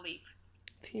going for the leap.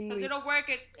 Because it'll work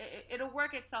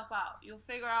itself out. You'll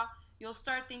figure out. You'll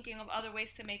start thinking of other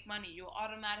ways to make money. You'll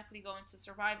automatically go into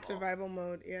survival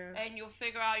mode, yeah. And you'll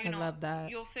figure out, I love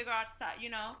that. You'll figure out, you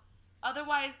know.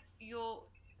 Otherwise,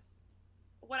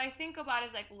 what I think about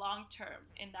is like long term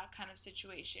in that kind of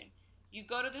situation. You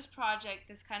go to this project,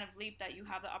 this kind of leap that you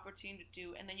have the opportunity to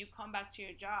do, and then you come back to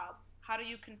your job. How do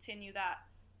you continue that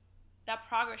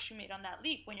progress you made on that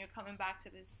leap when you're coming back to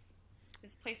this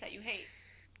place that you hate?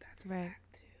 That's right.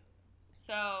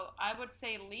 So I would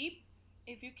say leap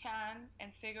if you can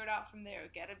and figure it out from there.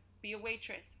 Be a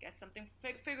waitress, get something,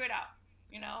 figure it out.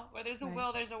 You know, where there's a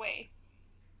will, there's a way.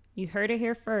 You heard it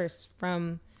here first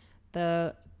from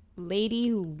the lady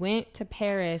who went to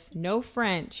Paris, no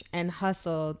French, and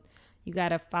hustled. You got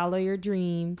to follow your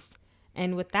dreams.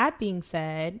 And with that being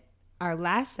said, our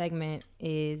last segment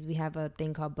is we have a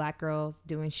thing called Black Girls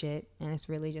Doing Shit. And it's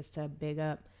really just to big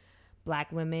up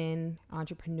Black women,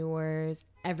 entrepreneurs,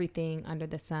 everything under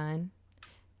the sun.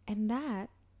 And that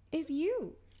is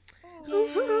you.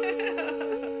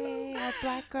 Yay, a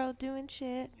Black girl doing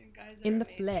shit. In the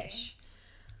flesh.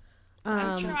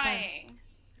 I'm trying.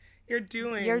 You're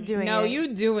doing. No,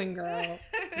 you doing, girl.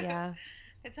 Yeah.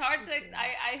 It's hard to.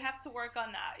 I have to work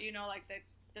on that. You know, like the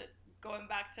going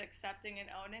back to accepting and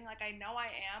owning. Like, I know I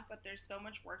am, but there's so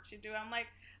much work to do. I'm like,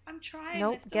 I'm trying.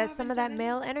 Nope. Get some of that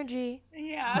male energy.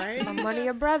 Yeah. Right? From one of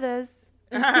your brothers.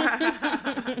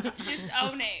 Just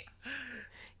own it.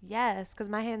 Yes, because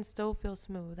my hands still feel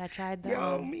smooth. I tried the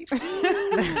me too.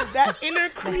 That inner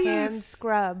crease. the hand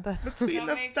scrub. Between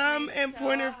the thumb and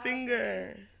pointer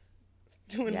finger.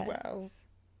 Doing well.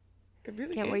 It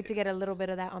really Can't wait to is. get a little bit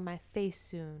of that on my face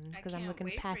soon I because I'm can't looking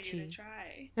wait for you patchy. to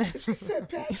try. She said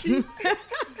patchy.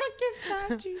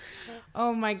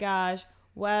 Oh my gosh.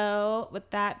 Well, with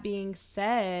that being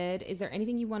said, is there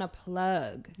anything you want to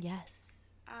plug? Yes.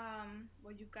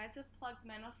 Well, you guys have plugged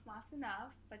Menos Mas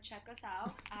enough, but check us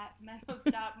out at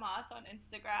menos.mas on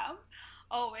Instagram,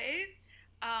 always.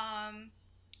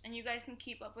 And you guys can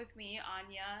keep up with me,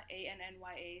 Anya,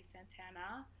 Annya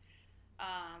Santana.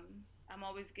 I'm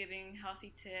always giving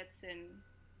healthy tips and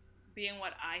being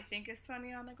what I think is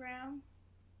funny on the gram.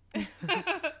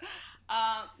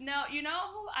 No, you know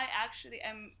who I actually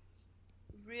am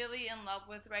really in love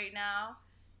with right now?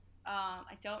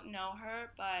 I don't know her,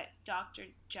 but Dr.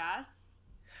 Jess.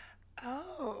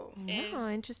 Oh. Oh,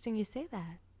 interesting you say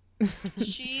that.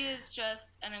 She is just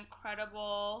an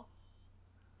incredible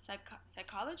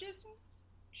psychologist.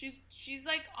 She's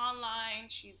like online.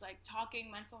 She's like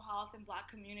talking mental health in Black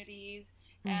communities,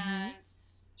 and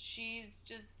she's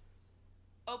just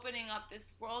opening up this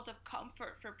world of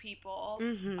comfort for people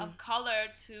of color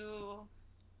to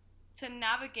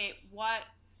navigate what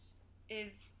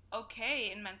is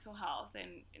okay in mental health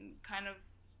and kind of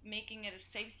making it a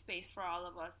safe space for all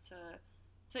of us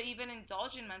to even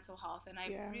indulge in mental health. And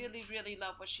I really, really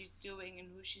love what she's doing and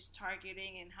who she's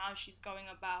targeting and how she's going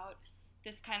about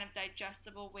this kind of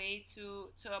digestible way to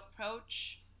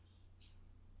approach,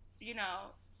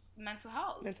 mental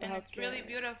health. Mental and health it's really care.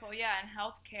 beautiful, and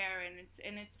healthcare,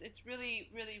 and it's really,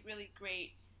 really, really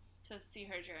great to see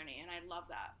her journey, and I love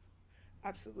that.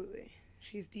 Absolutely.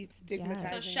 She's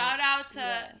destigmatizing. So shout out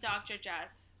to Dr.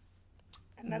 Jess.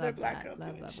 Another Love Black that, girl love,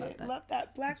 doing love, shit. love Love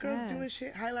that. Black girls Yes. doing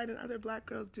shit, highlighting other Black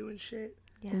girls doing shit.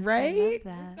 Yes, Right? I love We've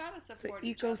that. got to It's an support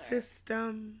each other.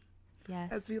 ecosystem,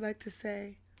 Yes. as we like to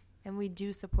say. And we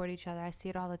do support each other. I see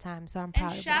it all the time, so I'm proud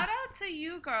And of shout us. out to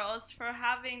you girls for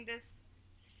having this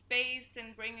space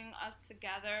and bringing us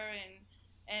together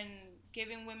and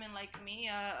giving women like me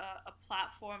a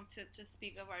platform to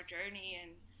speak of our journey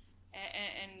and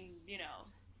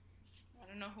I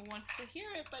don't know who wants to hear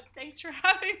it, but thanks for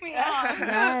having me on.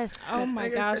 Yes. Oh my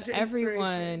You're gosh, such an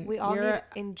everyone. inspiration. We all You're need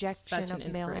injection such of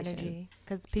an male inspiration. energy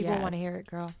because people want to Yes. hear it,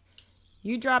 girl.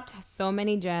 You dropped so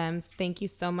many gems. Thank you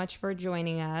so much for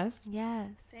joining us. Yes.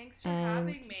 Thanks for And-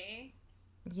 having me.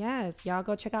 Yes, y'all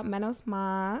go check out Menos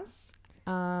Mas.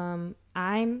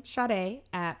 I'm Sade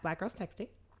at Black Girls Texting.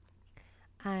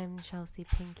 I'm Chelsea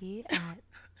Pinky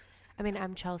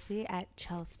I'm Chelsea at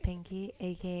Chelsea Pinky,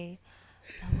 aka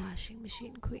the washing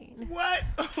machine queen. What?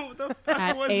 Oh, the fuck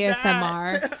At was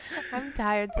ASMR. that? I'm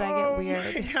tired, so I get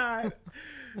weird. Oh my god.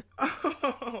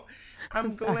 Oh,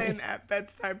 I'm sorry. Glenn at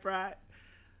Bedside Brat.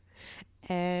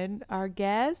 And our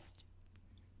guest,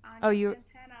 Anya you-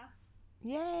 Santana.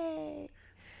 yay!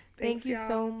 Thanks, Thank you y'all.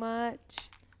 so much.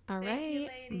 All Thank you,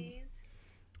 right. ladies.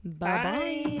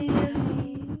 Bye-bye.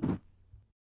 Bye. Bye.